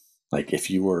reason, Like if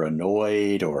you were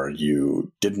annoyed or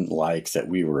you didn't like that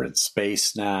we were in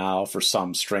space now for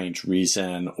some strange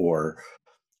reason, or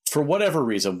for whatever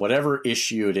reason, whatever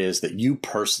issue it is that you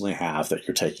personally have that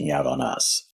you're taking out on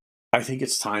us, I think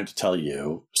it's time to tell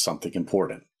you something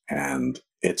important. And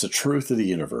it's a truth of the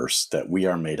universe that we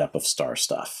are made up of star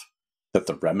stuff, that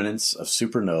the remnants of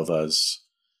supernovas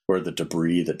were the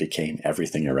debris that became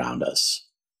everything around us.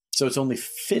 So it's only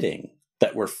fitting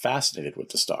that we're fascinated with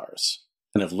the stars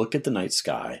and have looked at the night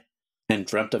sky and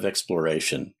dreamt of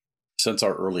exploration since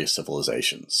our earliest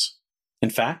civilizations. In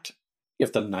fact,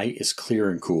 if the night is clear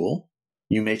and cool,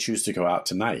 you may choose to go out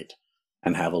tonight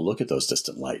and have a look at those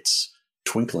distant lights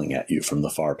twinkling at you from the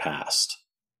far past.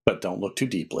 But don't look too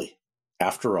deeply.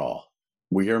 After all,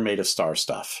 we are made of star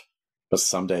stuff, but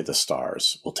someday the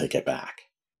stars will take it back.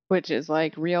 Which is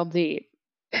like real deep.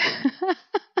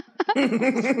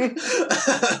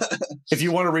 If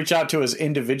you want to reach out to us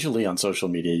individually on social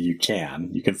media, you can.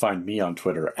 You can find me on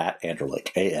Twitter at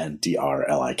Andrlik,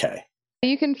 Andrlik.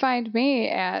 You can find me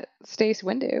at Stace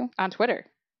Windu on Twitter.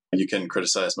 You can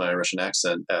criticize my Russian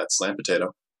accent at Slam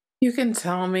Potato. You can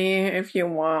tell me if you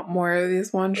want more of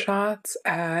these one-shots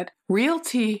at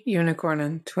Realty Unicorn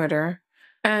on Twitter.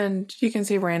 And you can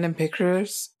see random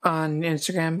pictures on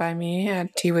Instagram by me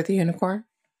at Tea with the Unicorn.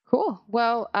 Cool.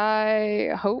 Well,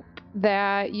 I hope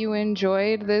that you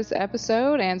enjoyed this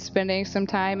episode and spending some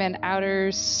time in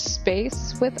outer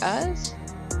space with us.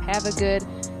 Have a good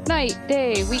night,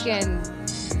 day, weekend,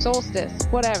 solstice,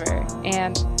 whatever.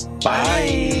 And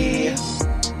bye.